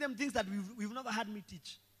 You're telling them things that we've never had me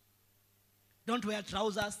teach. Don't wear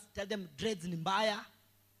trousers. Tell them dreads in mbaya.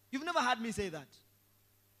 You've never heard me say that.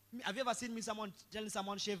 Have you ever seen me telling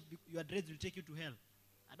someone shave your dreads will take you to hell?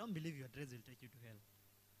 I don't believe your dreads will take you to hell.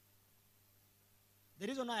 The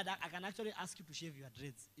reason why I can actually ask you to shave your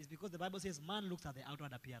dreads is because the Bible says man looks at the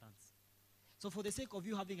outward appearance. So for the sake of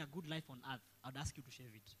you having a good life on earth, I'd ask you to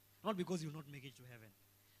shave it. Not because you'll not make it to heaven.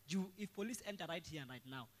 If police enter right here and right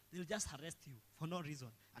now, they'll just arrest you for no reason.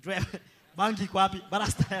 Bangi kwapi?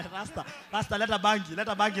 Rasta, let a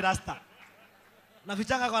bangi rasta.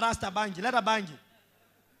 Nafichanga kwa rasta bangi, let a bangi.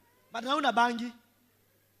 But nauna bangi.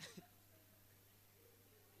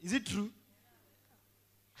 Is it true?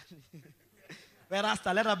 Where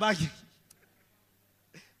rasta, let a bangi.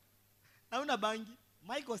 Nauna bangi.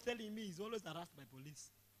 Mike was telling me he's always harassed by police.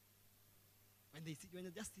 When they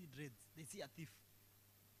just see dreads, they see a thief.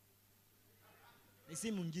 They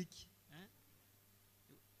see Mungiki.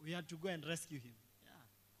 We had to go and rescue him. Yeah.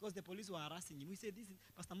 Because the police were harassing him. We said,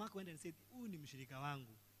 Pastor Mark went and said, ni mshirika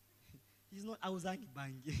wangu. He's not auzangi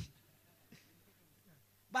bangi.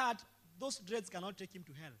 But those dreads cannot take him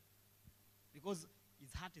to hell. Because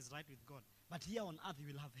his heart is right with God. But here on earth,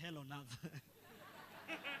 he will have hell on earth.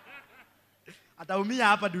 Ataumia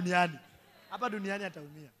hapa duniani. Hapa duniani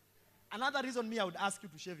ataumia. Another reason I would ask you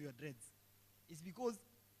to shave your dreads is because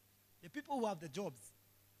the people who have the jobs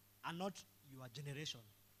are not your generation.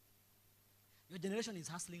 Your generation is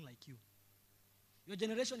hustling like you. Your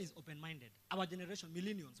generation is open-minded. Our generation,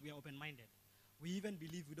 millennials, we are open-minded. We even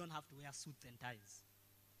believe we don't have to wear suits and ties.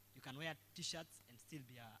 You can wear t-shirts and still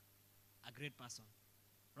be a great person.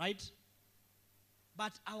 Right?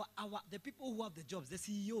 But the people who have the jobs, the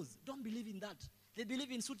CEOs, don't believe in that. They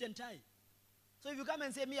believe in suit and tie. So if you come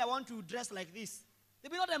and say, me, I want to dress like this, they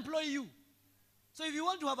will not employ you. So if you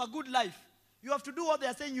want to have a good life, you have to do what they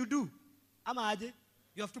are saying you do. Amaje,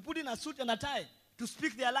 you have to put in a suit and a tie to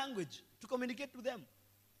speak their language, to communicate to them.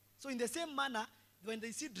 So in the same manner, when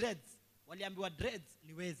they see dreads, waliambiwa dreads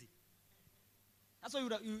ni wezi. That's why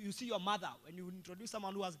you see your mother, when you introduce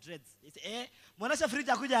someone who has dreads, they say, mwanasha fridge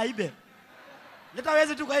akuja aibe. Leta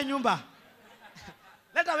wezi tu kwa hii nyumba.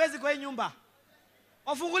 Leta wezi kwa hii nyumba.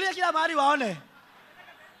 Wafungulie kila mahali waone.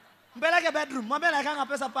 Mpeleke bedroom, mwambie anaekanga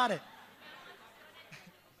pesa pale.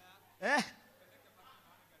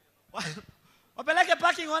 Wapeleke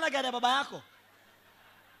parking waone gari ya baba yako.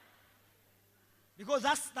 Because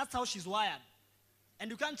that's how she's wired.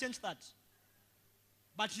 And you can't change that.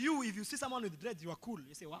 But you, if you see someone with dreads, you are cool.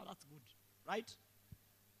 You say, wow, that's good. Right?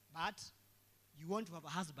 But you want to have a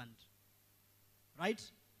husband. Right?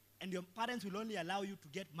 And your parents will only allow you to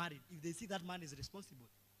get married if they see that man is responsible.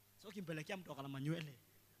 So kimpelekea mtu akana manywele.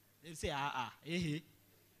 They'll say,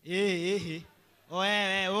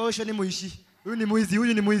 sho ni muishi. Huyu ni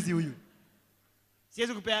muizi huyu.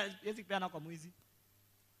 Siwezi kupeana kwa muizi.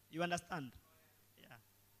 You understand? Yeah.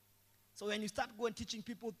 So when you start going teaching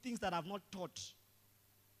people things that I've not taught,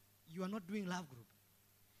 you are not doing love group.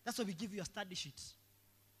 That's why we give you a study sheet.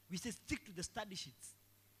 We say stick to the study sheets.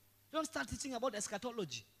 Don't start teaching about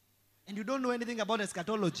eschatology. And you don't know anything about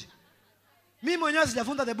eschatology. Mimi mwenyewe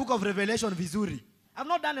sijafunza the book of Revelation vizuri. I've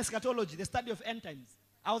not done eschatology, the study of end times.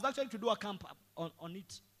 I was actually to do a camp on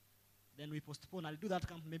it. Then we postpone. I'll do that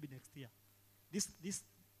camp maybe next year.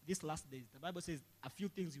 This last days, the Bible says a few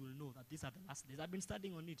things you will know that these are the last days. I've been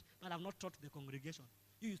studying on it, but I've not taught the congregation.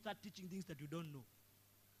 You start teaching things that you don't know.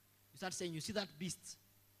 You start saying, you see that beast?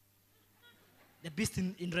 The beast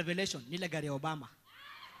in Revelation, Nile gari ya Obama.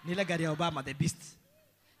 Nile gari ya Obama, the beast.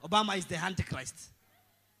 Obama is the Antichrist.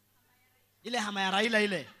 Ile hama ya Raila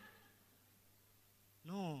ile.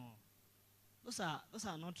 No. Those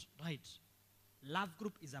are not right. Love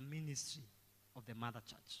group is a ministry of the mother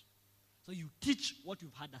church. So you teach what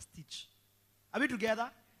you've had us teach. Are we together?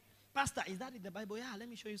 Pastor, is that in the Bible? Yeah, let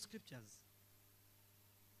me show you scriptures.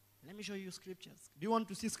 Let me show you scriptures. Do you want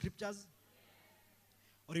to see scriptures?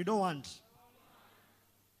 Or you don't want?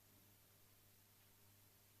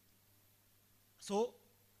 So,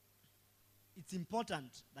 it's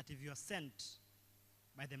important that if you are sent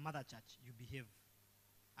by the mother church, you behave.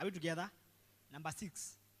 Are we together? Number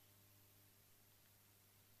 6.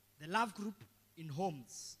 The love group in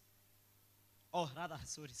homes. Oh, rather,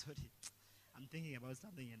 sorry. I'm thinking about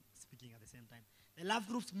something and speaking at the same time. The love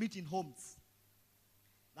groups meet in homes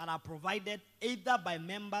that are provided either by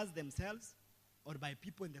members themselves or by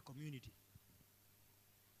people in the community.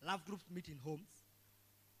 Love groups meet in homes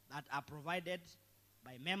that are provided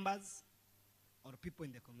by members or people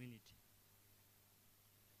in the community.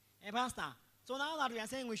 Hey, Pastor, so now that we are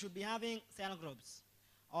saying we should be having cell groups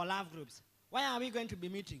or love groups, why are we going to be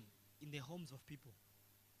meeting in the homes of people?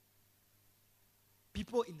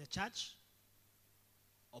 People in the church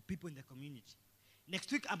or people in the community?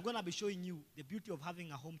 Next week, I'm going to be showing you the beauty of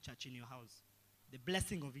having a home church in your house, the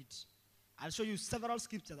blessing of it. I'll show you several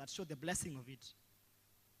scriptures that show the blessing of it.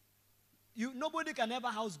 Nobody can ever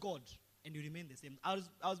house God and you remain the same. I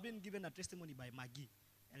was being given a testimony by Maggie,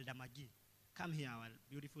 Elder Maggie. Come here, our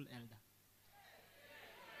beautiful elder.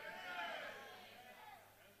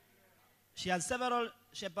 She has several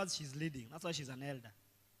shepherds she's leading. That's why she's an elder.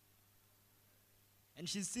 And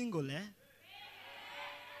she's single, eh?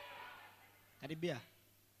 Karibia.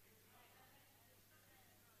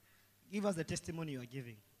 Give us the testimony you are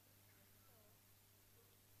giving.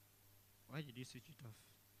 Why did you switch it off?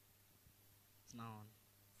 It's now on.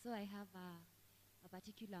 So I have a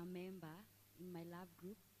particular member in my love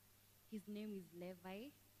group. His name is Levi.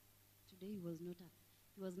 Today he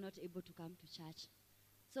was not able to come to church.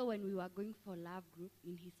 So when we were going for love group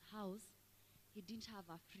in his house, he didn't have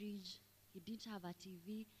a fridge, he didn't have a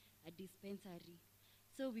TV, a dispensary.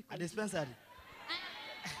 So we a dispensary?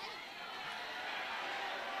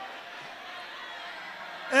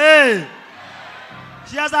 Hey!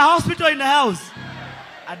 She has a hospital in the house.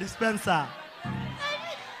 A dispenser.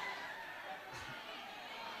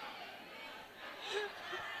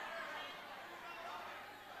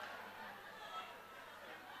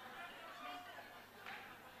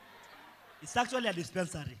 It's actually a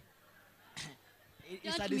dispensary.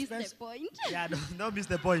 It's Don't a miss the dispenser. point. Yeah, don't miss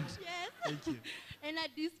the point. Yes. Thank you. And a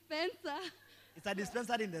dispenser. It's a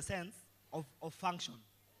dispenser in the sense of function.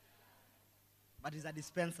 But it's a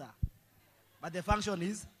dispenser. But the function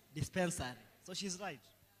is dispensary. So she's right.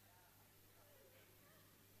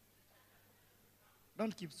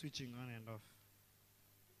 Don't keep switching on and off.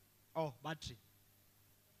 Oh, battery.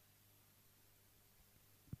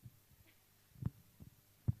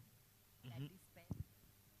 A dispenser.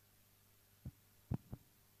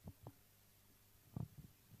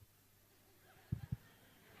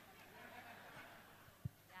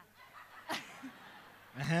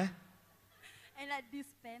 Uh-huh. And a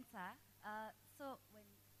dispenser. So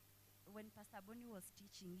when Pastor Bonnie was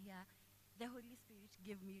teaching here, the Holy Spirit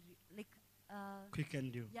gave me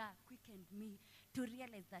Quickened you. quickened me to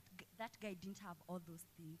realize that that guy didn't have all those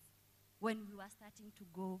things when we were starting to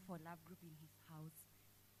go for love group in his house.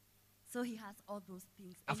 So he has all those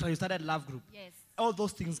things. And After you started love group, yes, all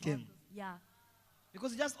those things all came. those- yeah.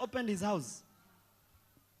 Because he just opened his house.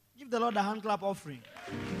 Give the Lord a hand clap offering.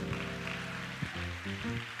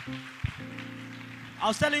 I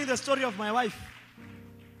was telling you the story of my wife.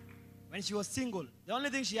 When she was single, the only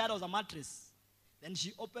thing she had was a mattress. Then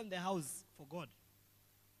she opened the house for God.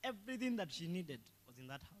 Everything that she needed was in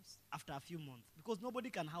that house after a few months. Because nobody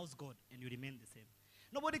can house God and you remain the same.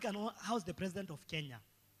 Nobody can house the president of Kenya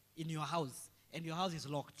in your house and your house is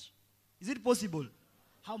locked. Is it possible?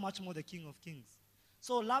 How much more the King of Kings?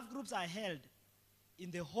 So love groups are held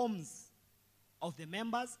in the homes of the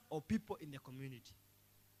members or people in the community.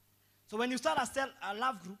 So when you start a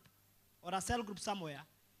love group or a cell group somewhere,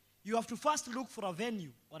 you have to first look for a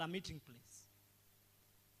venue or a meeting place.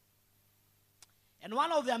 And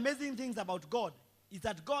one of the amazing things about God is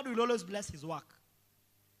that God will always bless his work.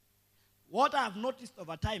 What I have noticed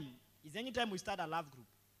over time is anytime we start a love group,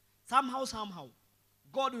 somehow,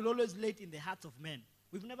 God will always lay it in the hearts of men.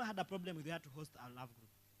 We've never had a problem with where to host our love group.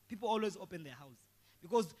 People always open their house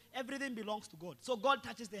because everything belongs to God. So God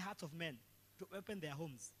touches the hearts of men to open their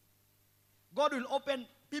homes. God will open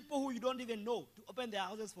people who you don't even know to open their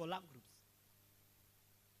houses for love groups.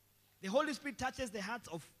 The Holy Spirit touches the hearts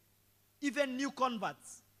of even new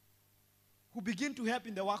converts who begin to help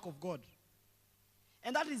in the work of God.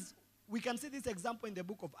 And that is, we can see this example in the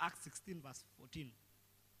book of Acts 16 verse 14.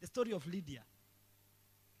 The story of Lydia.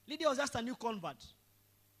 Lydia was just a new convert.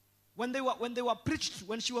 When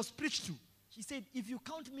she was preached to, she said, if you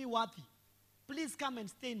count me worthy, please come and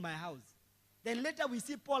stay in my house. Then later we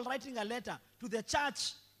see Paul writing a letter to the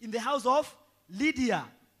church in the house of Lydia.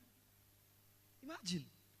 Imagine.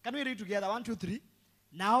 Can we read together? 1, 2, 3.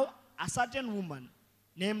 Now, a certain woman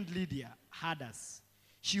named Lydia had us.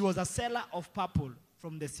 She was a seller of purple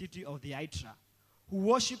from the city of the Itra, who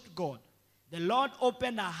worshipped God. The Lord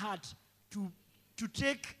opened her heart to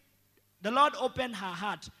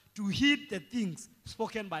heed the things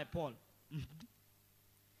spoken by Paul.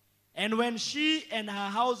 And when she and her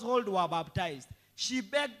household were baptized, she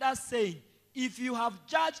begged us, saying, if you have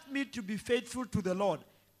judged me to be faithful to the Lord,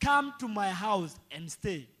 come to my house and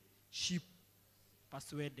stay. She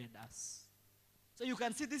persuaded us. So you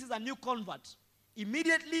can see this is a new convert.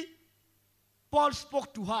 Immediately, Paul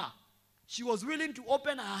spoke to her. She was willing to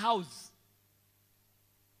open her house.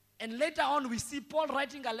 And later on, we see Paul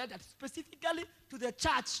writing a letter specifically to the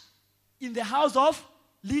church in the house of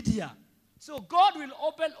Lydia. So God will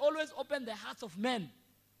always open the hearts of men.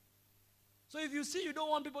 So if you see you don't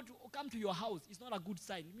want people to come to your house, it's not a good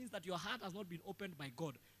sign. It means that your heart has not been opened by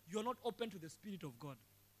God. You are not open to the Spirit of God.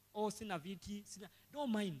 Oh, sinaviti,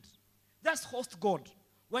 don't mind. Just host God.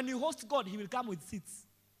 When you host God, he will come with seats.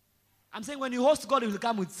 I'm saying when you host God, he will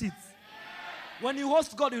come with seats. When you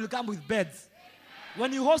host God, he will come with beds.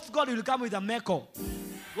 When you host God, he will come with a meko.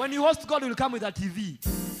 When you host God, he will come with a TV.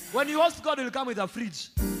 When you host God, he will come with a fridge.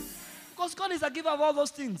 Because God is a giver of all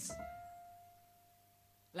those things.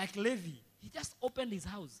 Like Levi, he just opened his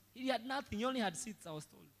house. He had nothing. He only had seats, I was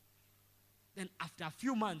told. Then after a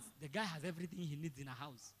few months, the guy has everything he needs in a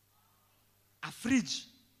house. A fridge.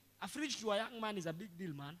 A fridge to a young man is a big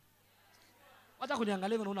deal, man. Wata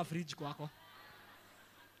kuniangalia unaona fridge kwako.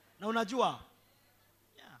 Na unajua,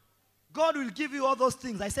 yeah. God will give you all those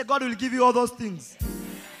things. I say God will give you all those things.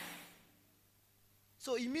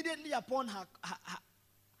 So immediately upon her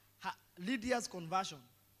Lydia's conversion,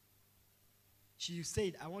 she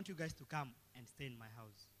said, I want you guys to come and stay in my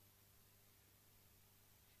house.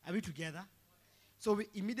 Are we together? So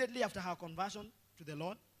immediately after her conversion to the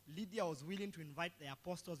Lord, Lydia was willing to invite the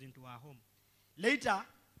apostles into her home. Later,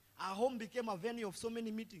 our home became a venue of so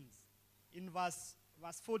many meetings. In verse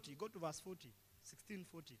 40, go to verse 40,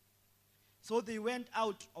 16:40. So they went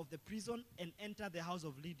out of the prison and entered the house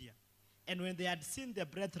of Lydia. And when they had seen the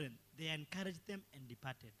brethren, they encouraged them and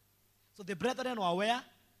departed. So the brethren were where?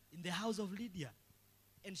 In the house of Lydia.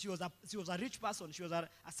 And she was a rich person. She was a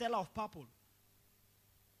seller of purple.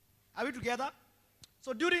 Are we together?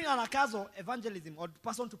 So during an akazo evangelism or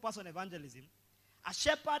person-to-person evangelism, a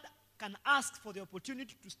shepherd can ask for the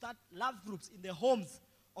opportunity to start love groups in the homes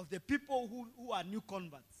of the people who are new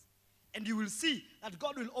converts. And you will see that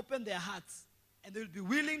God will open their hearts and they will be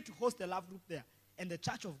willing to host a love group there. And the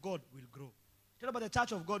church of God will grow. Tell about the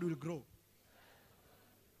church of God will grow.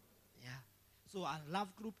 Yeah. So a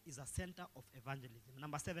love group is a center of evangelism.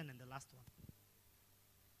 Number 7 and the last one.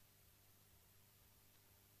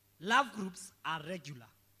 Love groups are regular.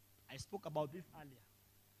 I spoke about this earlier.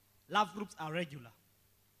 Love groups are regular.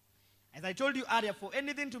 As I told you earlier, for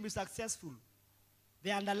anything to be successful,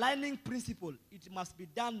 the underlying principle, it must be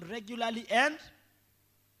done regularly and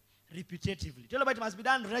repetitively. Tell about it must be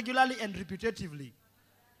done regularly and repetitively.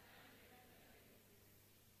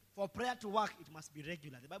 For prayer to work, it must be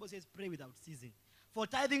regular. The Bible says pray without ceasing. For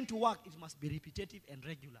tithing to work, it must be repetitive and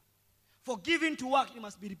regular. For giving to work, it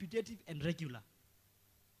must be repetitive and regular.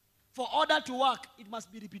 For order to work, it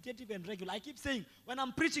must be repetitive and regular. I keep saying, when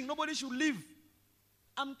I'm preaching, nobody should leave.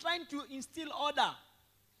 I'm trying to instill order.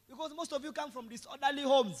 Because most of you come from disorderly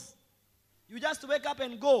homes. You just wake up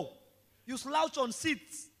and go. You slouch on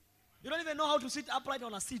seats. You don't even know how to sit upright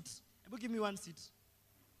on a seat. Give me one seat.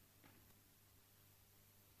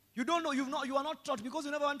 You don't know, you are not taught because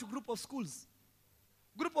you never went to group of schools.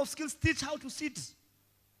 Group of skills teach how to sit.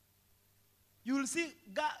 You will see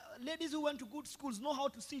ladies who went to good schools know how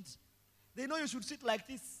to sit. They know you should sit like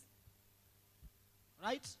this.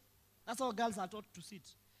 Right? That's how girls are taught to sit.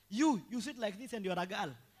 You sit like this and you're a girl.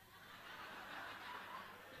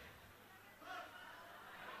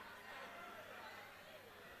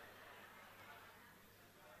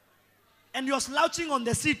 And you're slouching on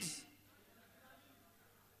the seat.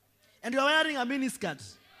 And you're wearing a miniskirt.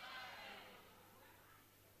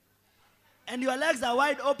 And your legs are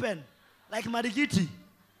wide open, like Marigiti.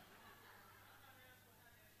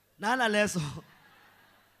 Nana leso.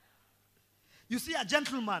 You see a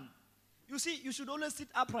gentleman. You see, you should always sit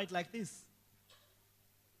upright like this.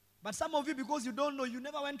 But some of you, because you don't know, you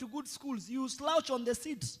never went to good schools, you slouch on the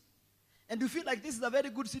seat. And you feel like this is a very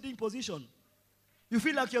good sitting position. You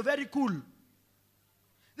feel like you're very cool.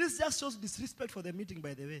 This just shows disrespect for the meeting,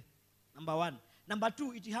 by the way. Number 1. Number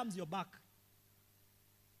 2, it harms your back.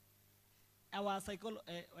 Our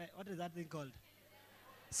what is that thing called?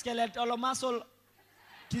 Skeletal muscle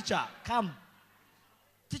teacher, come.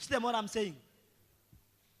 Teach them what I'm saying.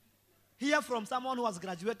 Hear from someone who has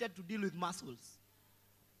graduated to deal with muscles.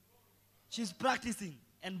 She's practicing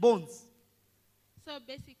and bones. So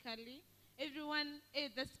basically, everyone,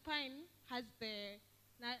 the spine has the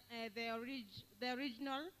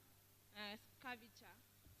original curvature.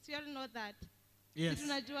 So you all know that. Yes.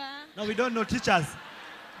 No, we don't know. Teachers.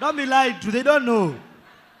 Don't be lied to. They don't know.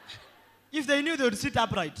 If they knew, they would sit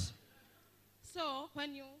upright. So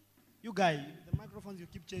when you... You guys, the microphones, you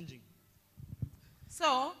keep changing.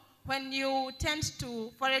 So when you tend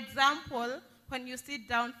to, for example, when you sit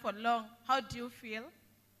down for long, how do you feel?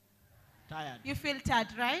 Tired. You feel tired,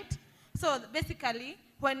 right? So basically,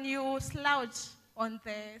 when you slouch on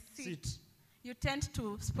the seat, you tend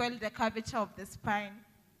to spoil the curvature of the spine.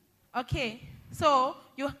 Okay, so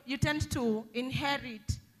you tend to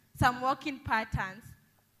inherit some walking patterns.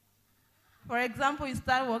 For example, you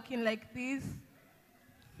start walking like this.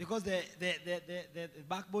 Because the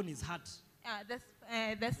backbone is hard. Yeah,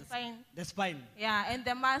 the spine. The spine. Yeah, and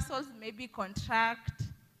the muscles maybe contract.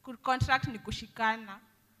 Could contract ni kushikana.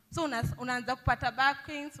 So unaanza kupata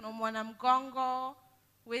backings, unamwona mgongo,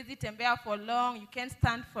 huwezi tembea for long, you can't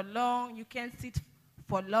stand for long, you can't sit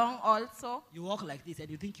for long also. You walk like this and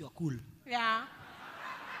you think you're cool. Yeah.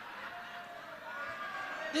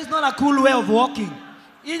 This is not a cool way of walking.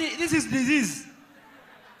 This is disease.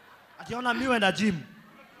 Ationa mi wenda gym.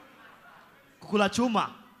 Kukula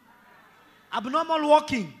chuma. Abnormal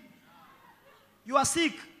walking. You are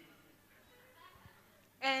sick.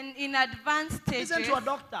 And in advanced stages... Listen to a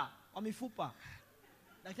doctor. Wamifupa.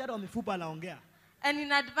 Daktari wamifupa anaongea. And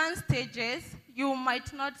in advanced stages, you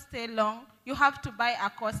might not stay long. You have to buy a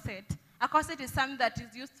corset. A corset is something that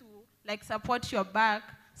is used to like support your back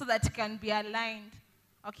so that it can be aligned.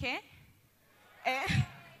 Okay?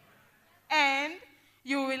 And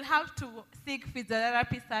you will have to seek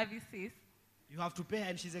physiotherapy services. You have to pay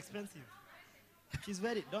and she's expensive.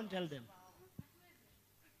 Don't tell them.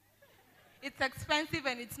 It's expensive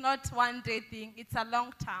and it's not one day thing. It's a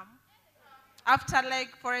long term. After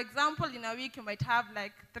for example, in a week you might have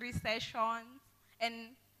 3 sessions and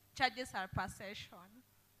charges are per session.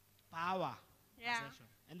 per hour. Yeah. Session.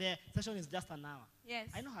 And the session is just an hour. Yes.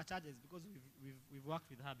 I know her charges because we've worked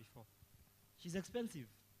with her before. She's expensive.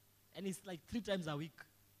 And it's like 3 times a week.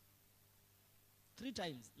 3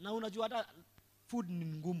 times. Na unajua hata food ni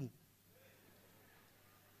ngumu.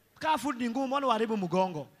 Kaa food ni ngumu, mbona uharibu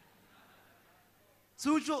mgongo?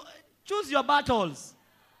 So choose your battles.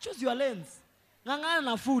 Choose your lanes. Ng'ang'ana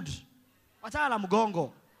na food. Wachana na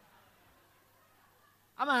mgongo.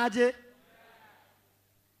 Ama aje?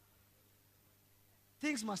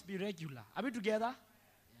 Things must be regular. Are we together?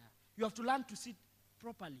 Yeah. You have to learn to sit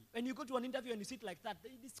properly. When you go to an interview and you sit like that,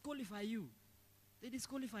 they disqualify you. They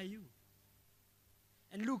disqualify you.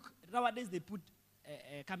 And look, nowadays they put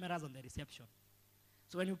cameras on the reception.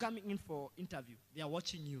 So when you come in for interview, they are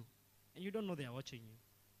watching you. And you don't know they are watching you.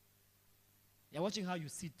 They are watching how you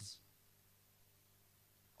sit.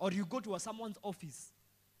 Or you go to someone's office.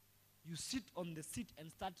 You sit on the seat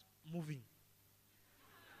and start moving.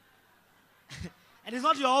 And it's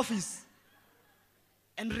not your office.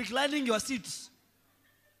 And reclining your seat.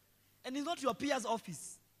 And it's not your peer's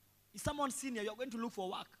office. It's someone senior. You're going to look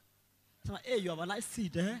for work. So, hey, you have a nice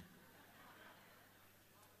seat, eh?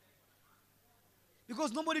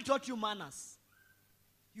 Because nobody taught you manners.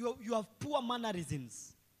 You have poor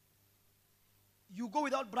mannerisms. You go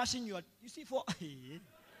without brushing your... You see,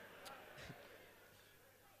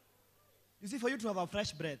 for you to have a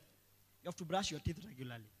fresh breath, you have to brush your teeth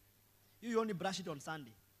regularly. You only brush it on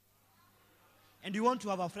Sunday. And you want to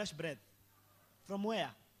have a fresh breath. From where?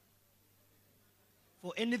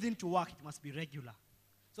 For anything to work, it must be regular.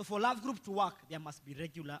 So for love group to work, there must be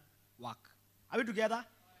regular work. Are we together?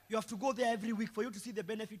 You have to go there every week for you to see the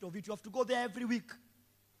benefit of it. You have to go there every week.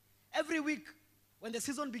 Every week, when the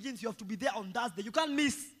season begins, you have to be there on Thursday. You can't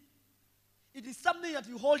miss. It is something that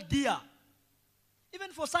you hold dear.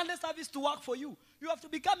 Even for Sunday service to work for you, you have to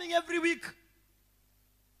be coming every week.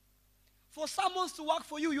 For sermons to work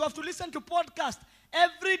for you, you have to listen to podcasts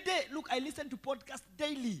every day. Look, I listen to podcasts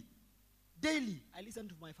daily. Daily. I listen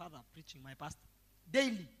to my father preaching, my pastor.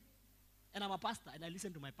 Daily. And I'm a pastor, and I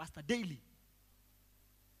listen to my pastor daily.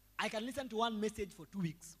 I can listen to one message for 2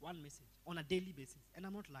 weeks. One message on a daily basis. And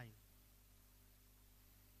I'm not lying.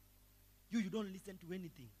 You don't listen to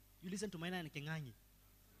anything. You listen to Maina and Kenganyi.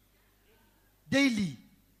 Daily.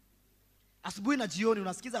 Asubuhi na jioni,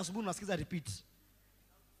 unasikiza asubuhi, unasikiza repeat.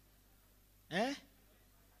 Eh?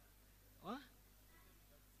 What?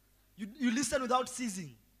 You listen without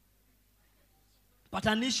ceasing.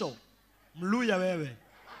 Patanisho. Mluya wewe.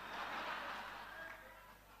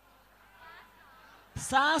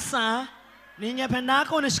 Sasa,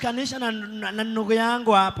 ningependako unishikanisha na ndugu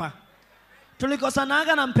yangu hapa.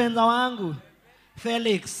 Tulikosanaga na mpenza wangu,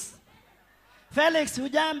 Felix. Felix,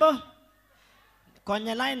 hujambo?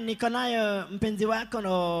 Kwenye line niko nayo mpenzi wako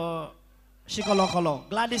no Shikolokolo.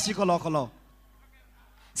 Gladys Shikolokolo.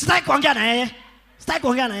 Sitaki kuongea na yeye. Sitaki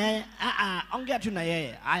kuongea na yeye. Ongea tu na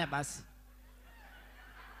yeye. Haya basi.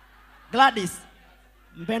 Gladys,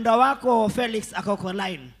 mpendwa wako Felix ako kwa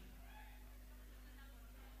line.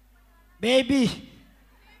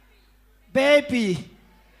 Baby.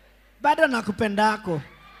 Bado nakupendako.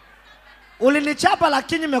 Ulinichapa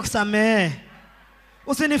lakini nimekusamehe.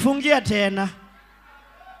 Usinifungie tena.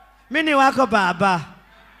 Mimi ni wako baba.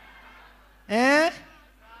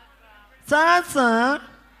 Sasa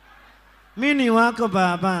mimi ni wako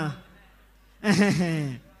baba.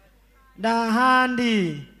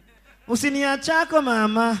 Dahandi. Usiniachako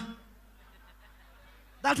mama.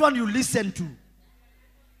 That one you listen to.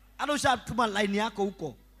 Ano ushatuma line yako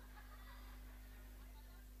huko.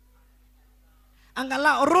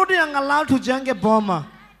 Angalau tujenge boma.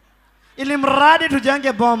 Ili mradi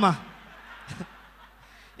tujenge boma.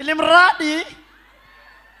 Ili mradi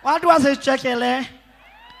watu wasichekele.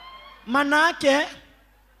 Manake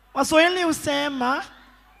Waswahili husema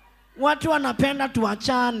watu wanapenda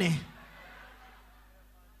tuachane.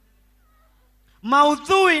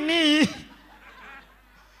 Maudhui ni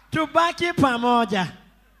tubaki pamoja.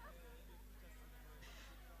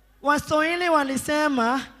 Waswahili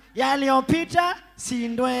walisema yaliyopita si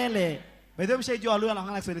ndwele. Baadhi mshaijua lugha na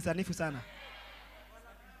Kiswahili sanifu sana.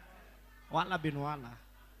 Wala bin wala.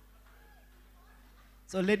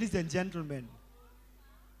 So ladies and gentlemen,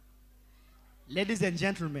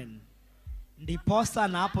 ndiposa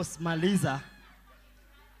na hapo simaliza.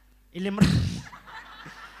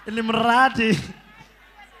 Ili mradi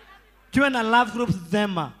tuwe na love groups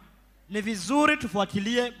zema. Ni vizuri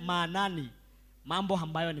tufuatilie maanani mambo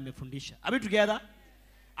ambayo nimefundisha. Are we together?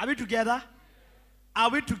 Are we together?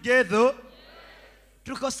 Are we together?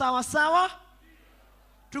 Tuko sawa sawa?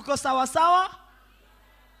 Tuko sawa sawa?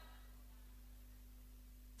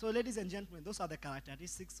 So, ladies and gentlemen, those are the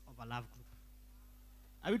characteristics of a love group.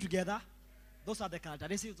 Are we together? Those are the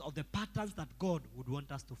characteristics of the patterns that God would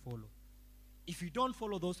want us to follow. If we don't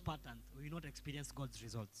follow those patterns, we will not experience God's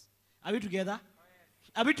results. Are we together?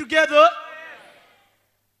 Are we together?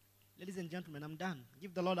 Ladies and gentlemen, I'm done.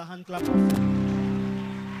 Give the Lord a hand clap.